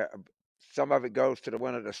Texas, where some of it goes to the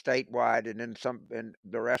winner of the statewide, and then and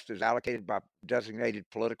the rest is allocated by designated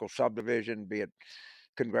political subdivision, be it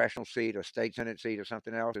congressional seat or state senate seat or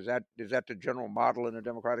something else. Is that the general model in the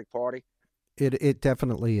Democratic Party? It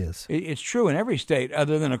definitely is. It's true in every state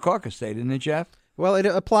other than a caucus state, isn't it, Jeff? Well, it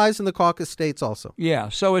applies in the caucus states also. Yeah,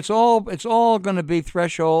 so it's all going to be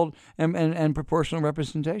threshold and proportional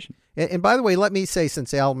representation. And by the way, let me say,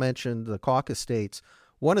 since Al mentioned the caucus states,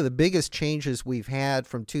 one of the biggest changes we've had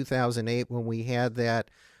from 2008 when we had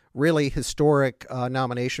that really historic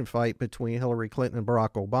nomination fight between Hillary Clinton and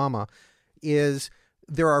Barack Obama is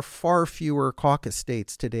there are far fewer caucus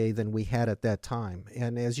states today than we had at that time.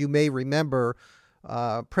 And as you may remember,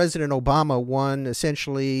 President Obama won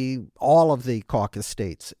essentially all of the caucus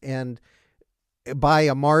states, and by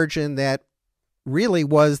a margin that really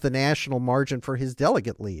was the national margin for his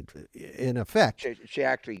delegate lead, in effect. She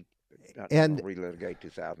actually, not to relitigate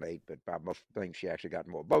 2008, but by most things, she actually got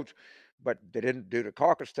more votes. But they didn't do the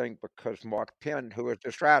caucus thing because Mark Penn, who was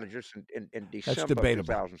the strategist in December of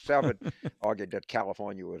 2007, argued that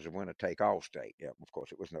California was a winner-take-all state. Yeah, of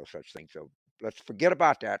course, it was no such thing. So let's forget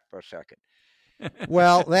about that for a second.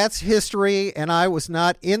 Well, that's history, and I was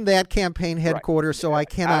not in that campaign headquarters, so I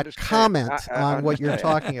cannot comment on what you're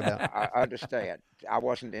talking about. I understand. I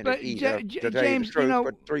wasn't in it either. To tell you the truth,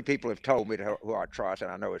 but three people have told me who I trust,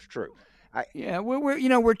 and I know it's true.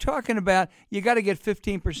 We're talking about you got to get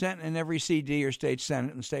 15% in every CD or state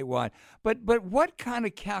senate and statewide. But what kind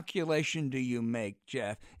of calculation do you make,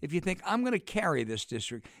 Jeff, if you think I'm going to carry this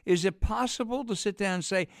district? Is it possible to sit down and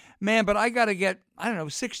say, man, but I got to get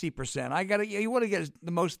 60%. You want to get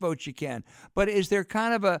the most votes you can. But is there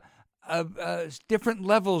kind of a different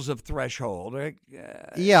levels of threshold?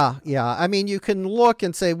 Yeah. I mean, you can look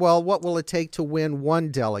and say, well, what will it take to win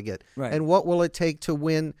one delegate, right, and what will it take to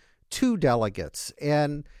win 2 delegates?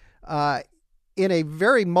 And in a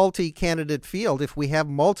very multi-candidate field, if we have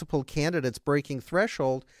multiple candidates breaking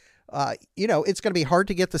threshold, it's going to be hard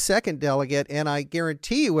to get the second delegate, and I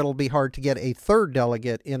guarantee you it'll be hard to get a third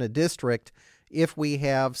delegate in a district if we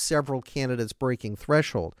have several candidates breaking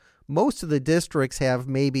threshold. Most of the districts have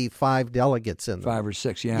maybe 5 delegates in them. 5 or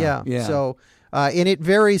 6, yeah. So, and it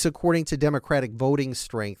varies according to Democratic voting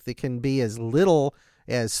strength. It can be as little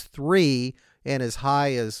as 3 and as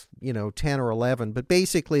high as 10 or 11, but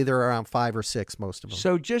basically they're around 5 or 6, most of them.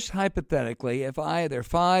 So just hypothetically, if there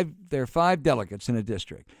are 5 delegates in a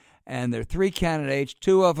district, and there are 3 candidates,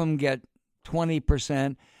 2 of them get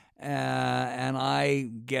 20%, and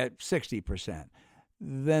I get 60%,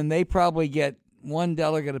 then they probably get 1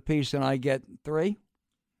 delegate apiece, and I get 3.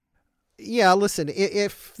 Yeah, listen,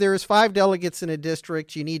 if there's 5 delegates in a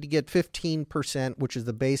district, you need to get 15%, which is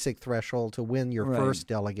the basic threshold to win your first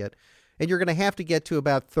delegate. And you're going to have to get to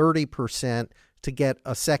about 30% to get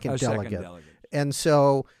a second delegate. And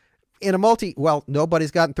so in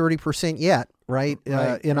nobody's gotten 30% yet, right?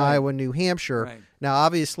 In Iowa and New Hampshire. Right. Now,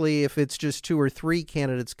 obviously, if it's just 2 or 3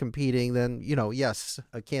 candidates competing, then, yes,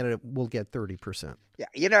 a candidate will get 30%.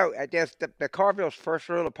 Yeah, there's the Carville's first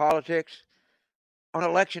rule of politics. On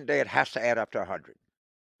election day, it has to add up to 100.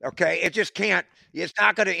 Okay? It just can't. It's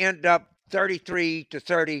not going to end up 33 to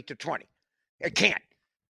 30 to 20. It can't.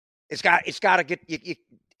 It's got to get you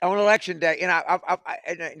on election day.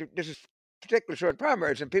 And this is particularly short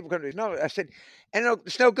primaries, and people come to these numbers. I said,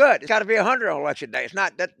 it's no good. It's got to be 100 on election day. It's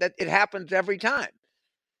not that it happens every time.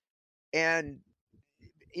 And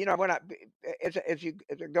when as you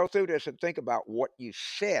go through this and think about what you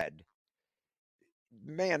said,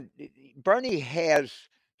 man, Bernie has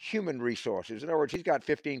human resources. In other words, he's got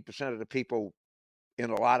 15% of the people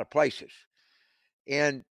in a lot of places.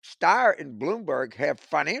 And Steyer and Bloomberg have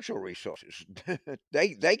financial resources.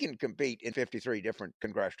 They can compete in 53 different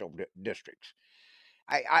congressional districts.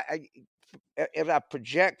 As I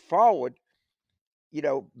project forward,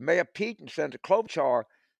 Mayor Pete and Senator Klobuchar,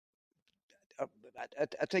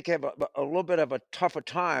 I think have a little bit of a tougher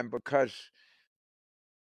time because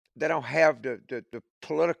they don't have the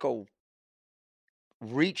political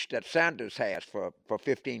reach that Sanders has for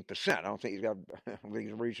 15%. I don't think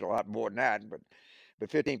he's reached a lot more than that, but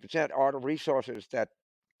 15% are the resources that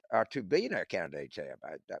our 2 billionaire candidates have.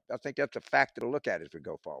 I think that's a factor to look at as we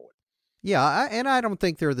go forward. Yeah, and I don't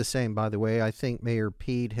think they're the same, by the way. I think Mayor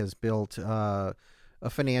Pete has built a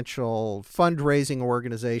financial fundraising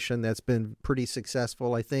organization that's been pretty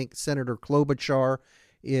successful. I think Senator Klobuchar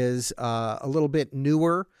is a little bit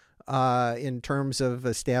newer in terms of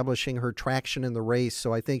establishing her traction in the race.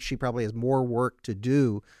 So I think she probably has more work to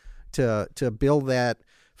do to build that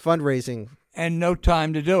fundraising. And no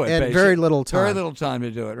time to do it. And very little time. Very little time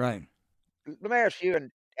to do it, right. Let me ask you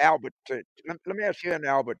and Albert to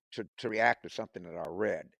react to something that I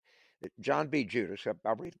read. John B. Judas, I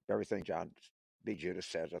read everything John B. Judas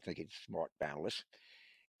says. I think he's a smart analyst.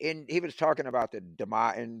 And he was talking about the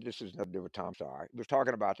demise, and this is nothing to do with Tom Steyer. He was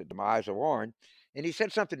talking about the demise of Warren, and he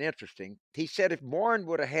said something interesting. He said if Warren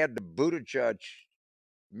would have had the Buttigieg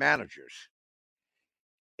managers,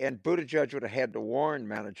 and Buttigieg would have had the Warren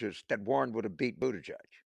managers, that Warren would have beat Buttigieg.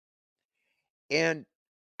 And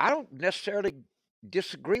I don't necessarily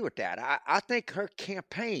disagree with that. I think her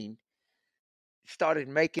campaign started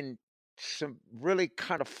making some really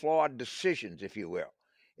kind of flawed decisions, if you will.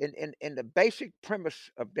 And the basic premise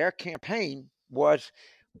of their campaign was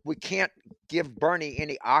we can't give Bernie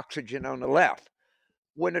any oxygen on the left.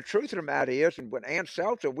 When the truth of the matter is, and when Ann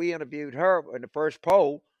Seltzer, we interviewed her in the first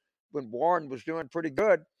poll when Warren was doing pretty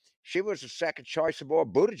good, she was the second choice of more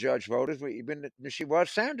Buttigieg voters even than she was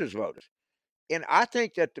Sanders voters. And I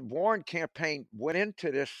think that the Warren campaign went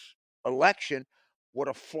into this election with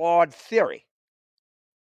a flawed theory.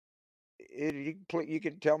 You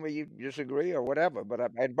can tell me you disagree or whatever, but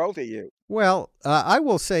and both of you. Well, I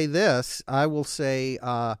will say this. I will say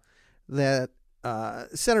that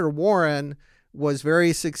Senator Warren was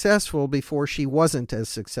very successful before she wasn't as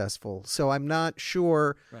successful. So I'm not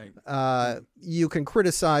sure you can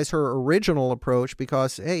criticize her original approach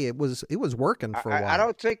because, hey, it was working for a while. I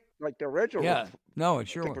don't think like the original. Yeah, no, it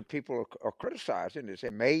sure I think what people are criticizing is they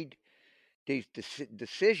made these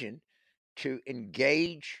decision to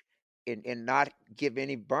engage and not give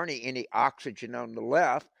Bernie any oxygen on the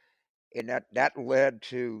left, and that led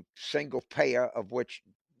to single payer, of which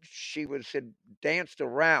she had danced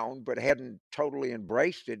around but hadn't totally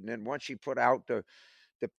embraced it. And then once she put out the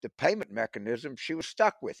payment mechanism, she was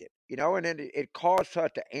stuck with it, and then it caused her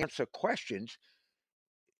to answer questions.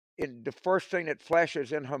 And the first thing that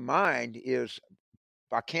flashes in her mind is,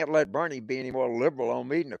 I can't let Bernie be any more liberal on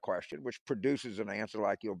meeting the question, which produces an answer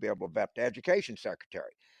like you'll be able to vet the education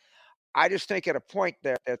secretary. I just think at a point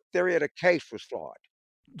that the theory of the case was flawed.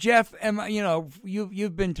 Jeff,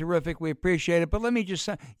 you've been terrific. We appreciate it. But let me just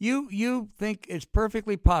say, you think it's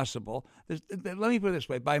perfectly possible. Let me put it this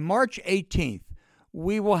way. By March 18th,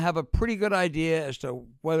 we will have a pretty good idea as to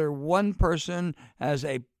whether one person has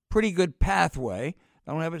a pretty good pathway,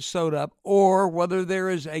 don't have it sewed up, or whether there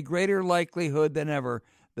is a greater likelihood than ever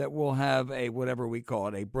that we'll have a, whatever we call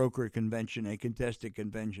it, a broker convention, a contested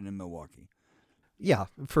convention in Milwaukee. Yeah,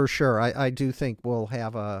 for sure. I do think we'll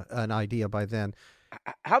have an idea by then.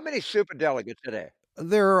 How many superdelegates are there?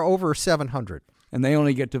 There are over 700. And they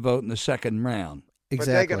only get to vote in the second round. Exactly. But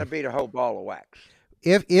they're going to beat a whole ball of wax.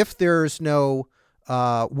 If there's no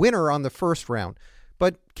winner on the first round.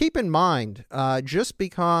 But keep in mind, just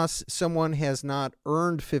because someone has not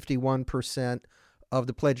earned 51% of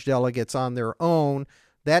the pledged delegates on their own,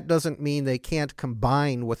 that doesn't mean they can't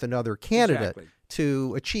combine with another candidate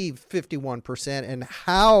to achieve 51%. And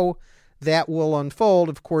how that will unfold,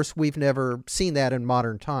 of course, we've never seen that in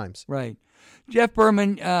modern times. Right. Jeff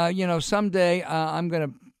Berman, someday I'm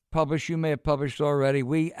going to publish, you may have published already,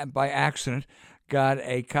 we, by accident, got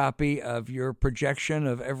a copy of your projection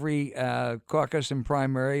of every caucus and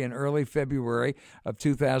primary in early February of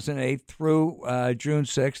 2008 through June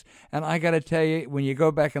 6th. And I got to tell you, when you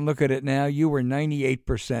go back and look at it now, you were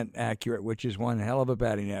 98% accurate, which is one hell of a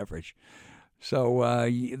batting average. So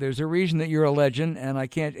there's a reason that you're a legend, and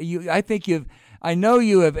I know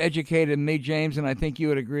you have educated me, James, and I think you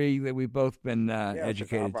would agree that we've both been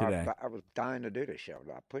educated today. I was dying to do this show.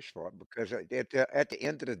 I pushed for it because at the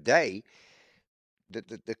end of the day,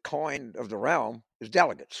 the coin of the realm is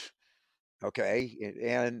delegates. Okay,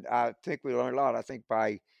 and I think we learned a lot. I think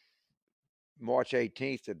by March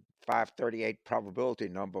 18th, the 538 probability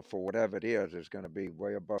number for whatever it is going to be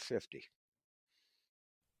way above 50.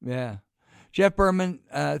 Yeah. Jeff Berman,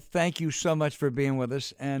 thank you so much for being with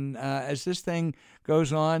us. And as this thing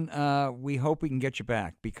goes on, we hope we can get you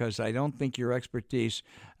back, because I don't think your expertise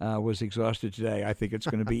was exhausted today. I think it's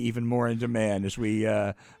going to be even more in demand as we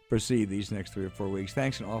proceed these next 3 or 4 weeks.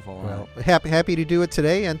 Thanks an awful lot. Well, happy to do it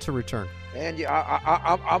today and to return. And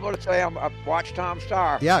I'm going to say I watch Tom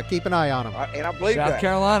Starr. Yeah, keep an eye on him. And I believe South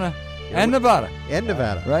Carolina and Nevada. And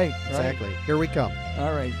Nevada. Right. Exactly. Here we come.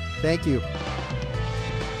 All right. Thank you.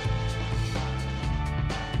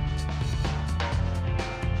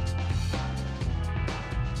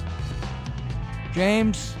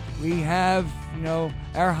 James, we have,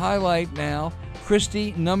 our highlight now,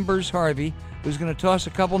 Christy Numbers Harvey, who's going to toss a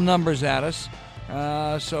couple numbers at us.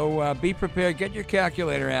 So be prepared. Get your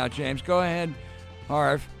calculator out, James. Go ahead,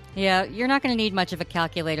 Harv. Yeah, you're not going to need much of a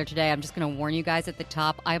calculator today. I'm just going to warn you guys at the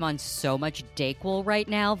top. I'm on so much Dayquil right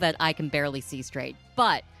now that I can barely see straight.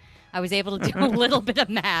 But I was able to do a little bit of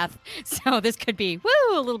math, so this could be,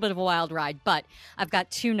 a little bit of a wild ride. But I've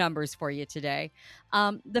got 2 numbers for you today.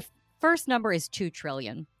 The first number is $2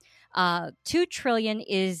 trillion. $2 trillion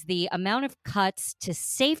is the amount of cuts to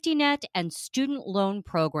safety net and student loan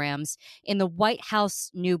programs in the White House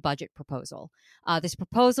new budget proposal. This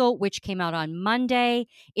proposal, which came out on Monday,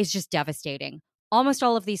 is just devastating. almost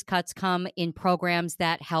all of these cuts come in programs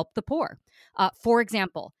that help the poor. For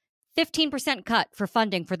example, 15% cut for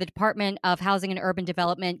funding for the Department of Housing and Urban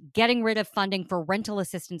Development, getting rid of funding for rental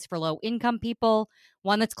assistance for low-income people.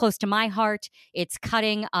 One that's close to my heart, it's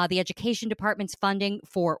cutting the Education Department's funding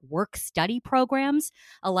for work-study programs,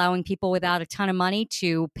 allowing people without a ton of money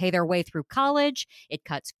to pay their way through college. It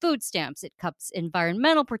cuts food stamps. It cuts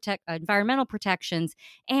environmental protections,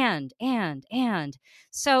 and.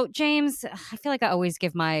 So, James, I feel like I always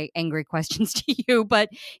give my angry questions to you, but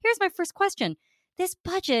here's my first question. This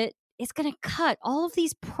budget is going to cut all of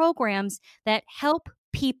these programs that help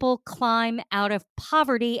people climb out of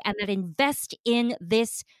poverty and that invest in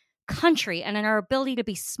this country and in our ability to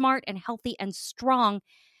be smart and healthy and strong.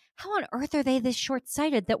 How on earth are they this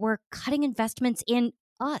short-sighted that we're cutting investments in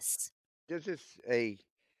us? This is a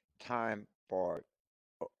time for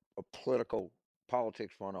a political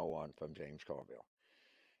politics 101 from James Carville.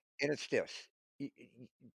 And it's this.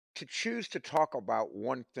 To choose to talk about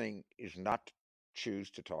one thing is not to choose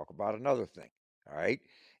to talk about another thing. All right.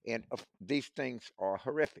 And these things are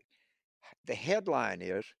horrific. The headline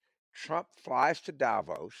is Trump flies to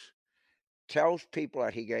Davos, tells people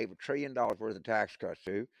that he gave $1 trillion worth of tax cuts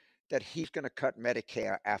to, that he's going to cut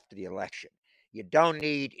Medicare after the election. You don't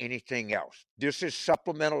need anything else. This is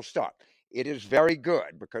supplemental stuff. It is very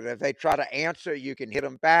good because if they try to answer, you can hit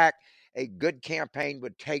them back. A good campaign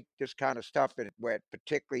would take this kind of stuff where it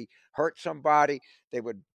particularly hurts somebody. They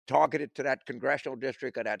would target it to that congressional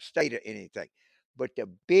district or that state or anything. But the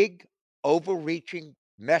big overreaching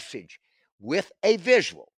message with a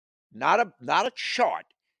visual, not a chart,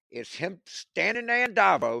 is him standing there in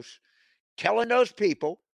Davos telling those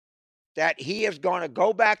people that he is going to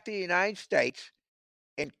go back to the United States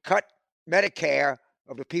and cut Medicare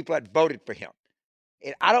of the people that voted for him.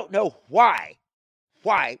 And I don't know why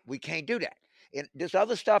we can't do that. And this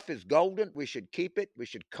other stuff is golden. We should keep it. We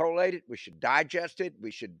should collate it. We should digest it. We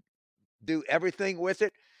should do everything with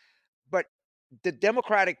it. But the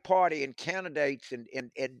Democratic Party and candidates and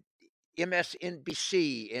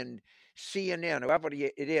MSNBC and CNN, whoever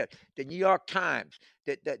it is, the New York Times,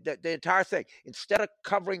 the entire thing, instead of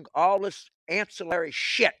covering all this ancillary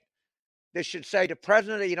shit, they should say the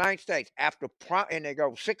President of the United States, and they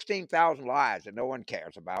go 16,000 lies that no one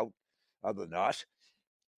cares about other than us.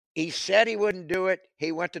 He said he wouldn't do it.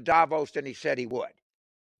 He went to Davos and he said he would.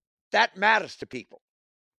 That matters to people.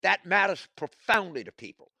 That matters profoundly to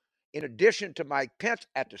people. In addition to Mike Pence,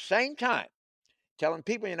 at the same time, telling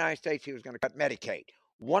people in the United States he was going to cut Medicaid.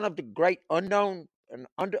 One of the great unknown and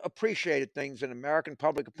underappreciated things in American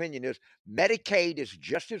public opinion is Medicaid is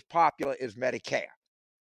just as popular as Medicare.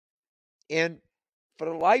 And for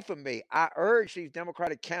the life of me, I urge these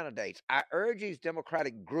Democratic candidates, I urge these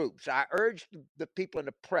Democratic groups, I urge the people in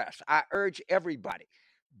the press, I urge everybody,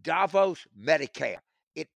 Davos Medicare.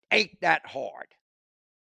 It ain't that hard.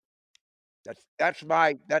 That's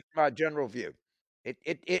my general view.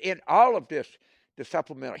 In all of this, the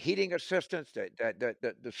supplemental heating assistance,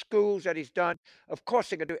 the schools that he's done, of course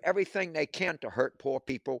they're going to do everything they can to hurt poor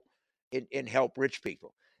people and help rich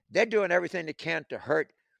people. They're doing everything they can to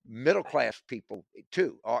hurt middle-class people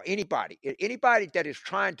too, or anybody that is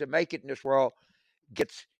trying to make it in this world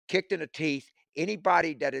gets kicked in the teeth.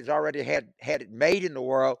 Anybody that has already had it made in the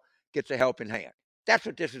world gets a helping hand. That's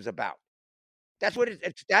what this is about. That's what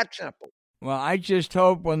it's that simple. Well, I just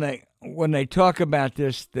hope when they talk about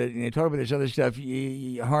this, that they talk about this other stuff,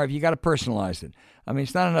 Harv, you got to personalize it. I mean,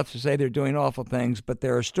 it's not enough to say they're doing awful things, but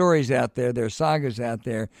there are stories out there, there are sagas out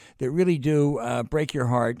there that really do break your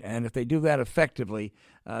heart, and if they do that effectively,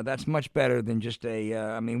 that's much better than just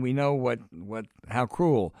I mean, we know how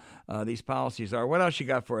cruel these policies are. What else you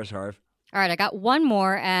got for us, Harv? All right, I got one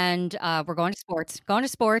more, and we're going to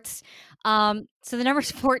sports. So the number's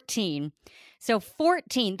 14. So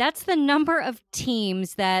 14, that's the number of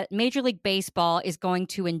teams that Major League Baseball is going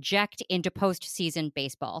to inject into postseason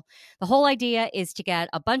baseball. The whole idea is to get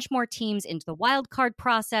a bunch more teams into the wild card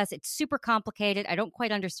process. It's super complicated. I don't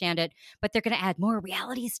quite understand it, but they're going to add more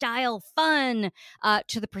reality-style fun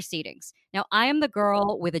to the proceedings. Now, I am the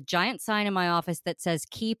girl with a giant sign in my office that says,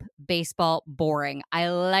 keep baseball boring. I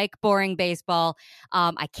like boring baseball.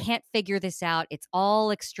 I can't figure this out. It's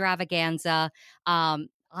all extravaganza.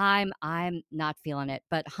 I'm not feeling it.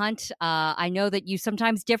 But Hunt, I know that you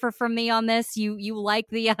sometimes differ from me on this. You like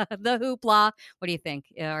the hoopla. What do you think?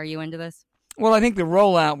 Are you into this? Well, I think the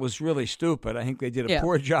rollout was really stupid. I think they did a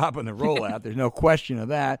poor job on the rollout. There's no question of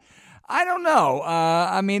that. I don't know.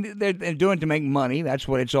 I mean, they're doing it to make money. That's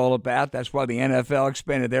what it's all about. That's why the NFL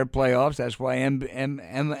expanded their playoffs. That's why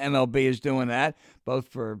MLB is doing that, both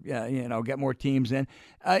for get more teams in.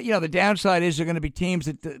 The downside is there are going to be teams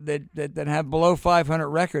that have below 500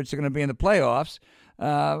 records. They're going to be in the playoffs.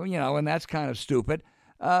 And that's kind of stupid.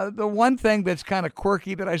 The one thing that's kind of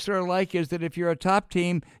quirky that I sort of like is that if you're a top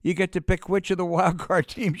team, you get to pick which of the wild card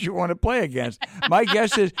teams you want to play against. My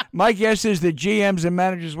guess is that GMs and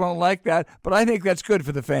managers won't like that, but I think that's good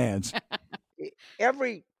for the fans.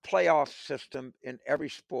 Every playoff system in every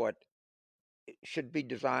sport should be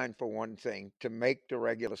designed for one thing: to make the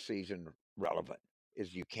regular season relevant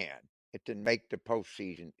as you can, and to make the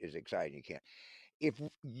postseason as exciting as you can. If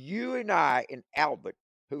you and I and Albert,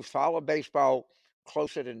 who follow baseball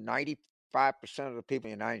closer to 95% of the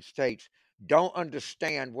people in the United States, don't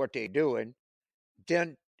understand what they're doing,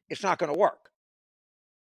 then it's not going to work.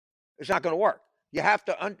 It's not going to work. You have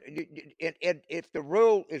to, if the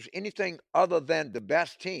rule is anything other than the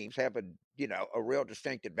best teams have a real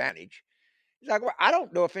distinct advantage, it's like, well, I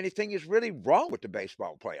don't know if anything is really wrong with the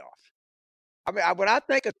baseball playoffs. I mean, when I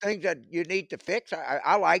think of things that you need to fix,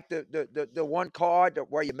 I like the one card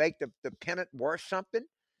where you make the pennant worth something.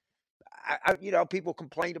 People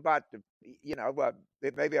complained about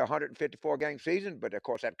it may be a 154 game season, but of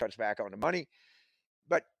course that cuts back on the money.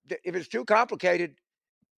 But if it's too complicated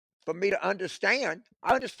for me to understand,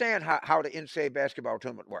 I understand how the NCAA basketball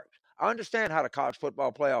tournament works. I understand how the college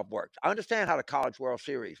football playoff works. I understand how the College World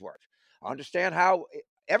Series works. I understand how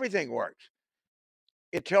everything works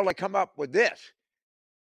until they come up with this.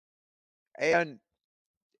 And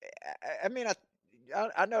I mean,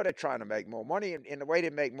 I know they're trying to make more money, and the way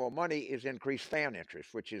to make more money is increase fan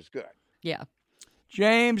interest, which is good. Yeah.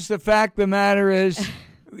 James, the fact of the matter is,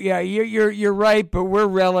 you're right, but we're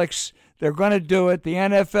relics. They're going to do it. The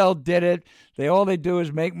NFL did it. All they do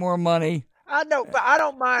is make more money. I know, but I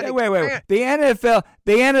don't mind. Wait. The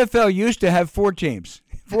NFL used to have 4 teams.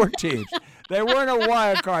 4 teams. They weren't a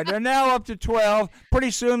wild card. They're now up to 12.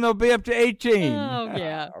 Pretty soon they'll be up to 18. Oh,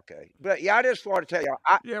 yeah. Okay. But I just want to tell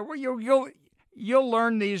you. You'll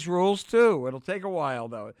learn these rules too. It'll take a while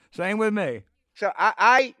though. Same with me. So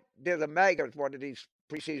there's a magazine, one of these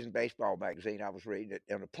preseason baseball magazine. I was reading it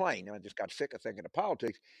on a plane, and I just got sick of thinking of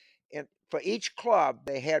politics. And for each club,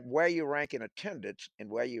 they had where you rank in attendance and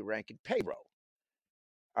where you rank in payroll.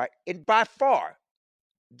 All right, and by far,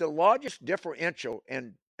 the largest differential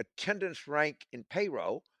in attendance rank in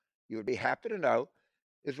payroll, you would be happy to know,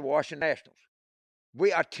 is the Washington Nationals.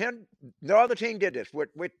 We are no other team did this. We're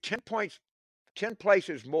 10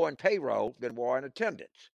 places more in payroll than we're in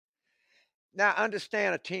attendance. Now, I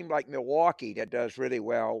understand a team like Milwaukee that does really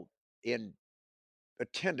well in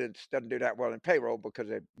attendance doesn't do that well in payroll because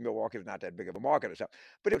Milwaukee is not that big of a market or something.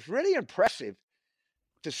 But it was really impressive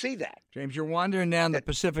to see that. James, you're wandering down the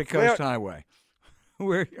Pacific Coast Highway.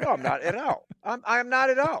 No, I'm not at all. I'm not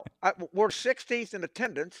at all. We're 16th in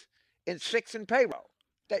attendance and 6th in payroll.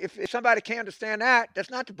 If somebody can't understand that, that's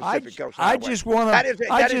not the Pacific Coast Highway.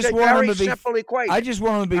 That is a very simple equation. I just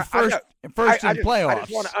want them to be first in playoffs. I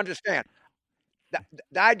just want to understand.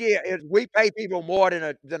 The idea is we pay people more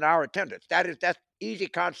than our attendance. That's easy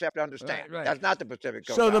concept to understand. Right. That's not the Pacific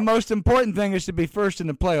Coast. So Highway. the most important thing is to be first in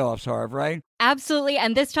the playoffs, Harv, right? Absolutely.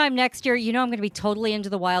 And this time next year, I'm going to be totally into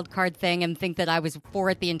the wild card thing and think that I was for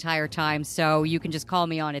it the entire time. So you can just call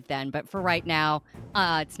me on it then. But for right now,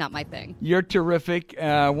 it's not my thing. You're terrific.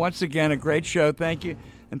 Once again, a great show. Thank you.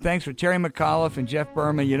 And thanks for Terry McAuliffe and Jeff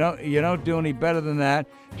Berman. You don't do any better than that.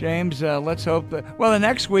 James, let's hope that... Well, the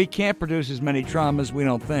next week can't produce as many traumas, we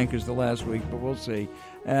don't think, as the last week, but we'll see.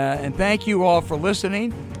 And thank you all for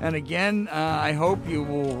listening. And again, I hope you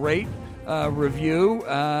will rate, review,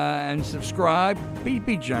 and subscribe.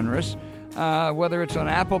 Be generous, whether it's on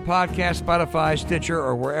Apple Podcasts, Spotify, Stitcher,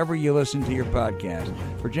 or wherever you listen to your podcast.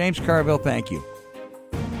 For James Carville, thank you.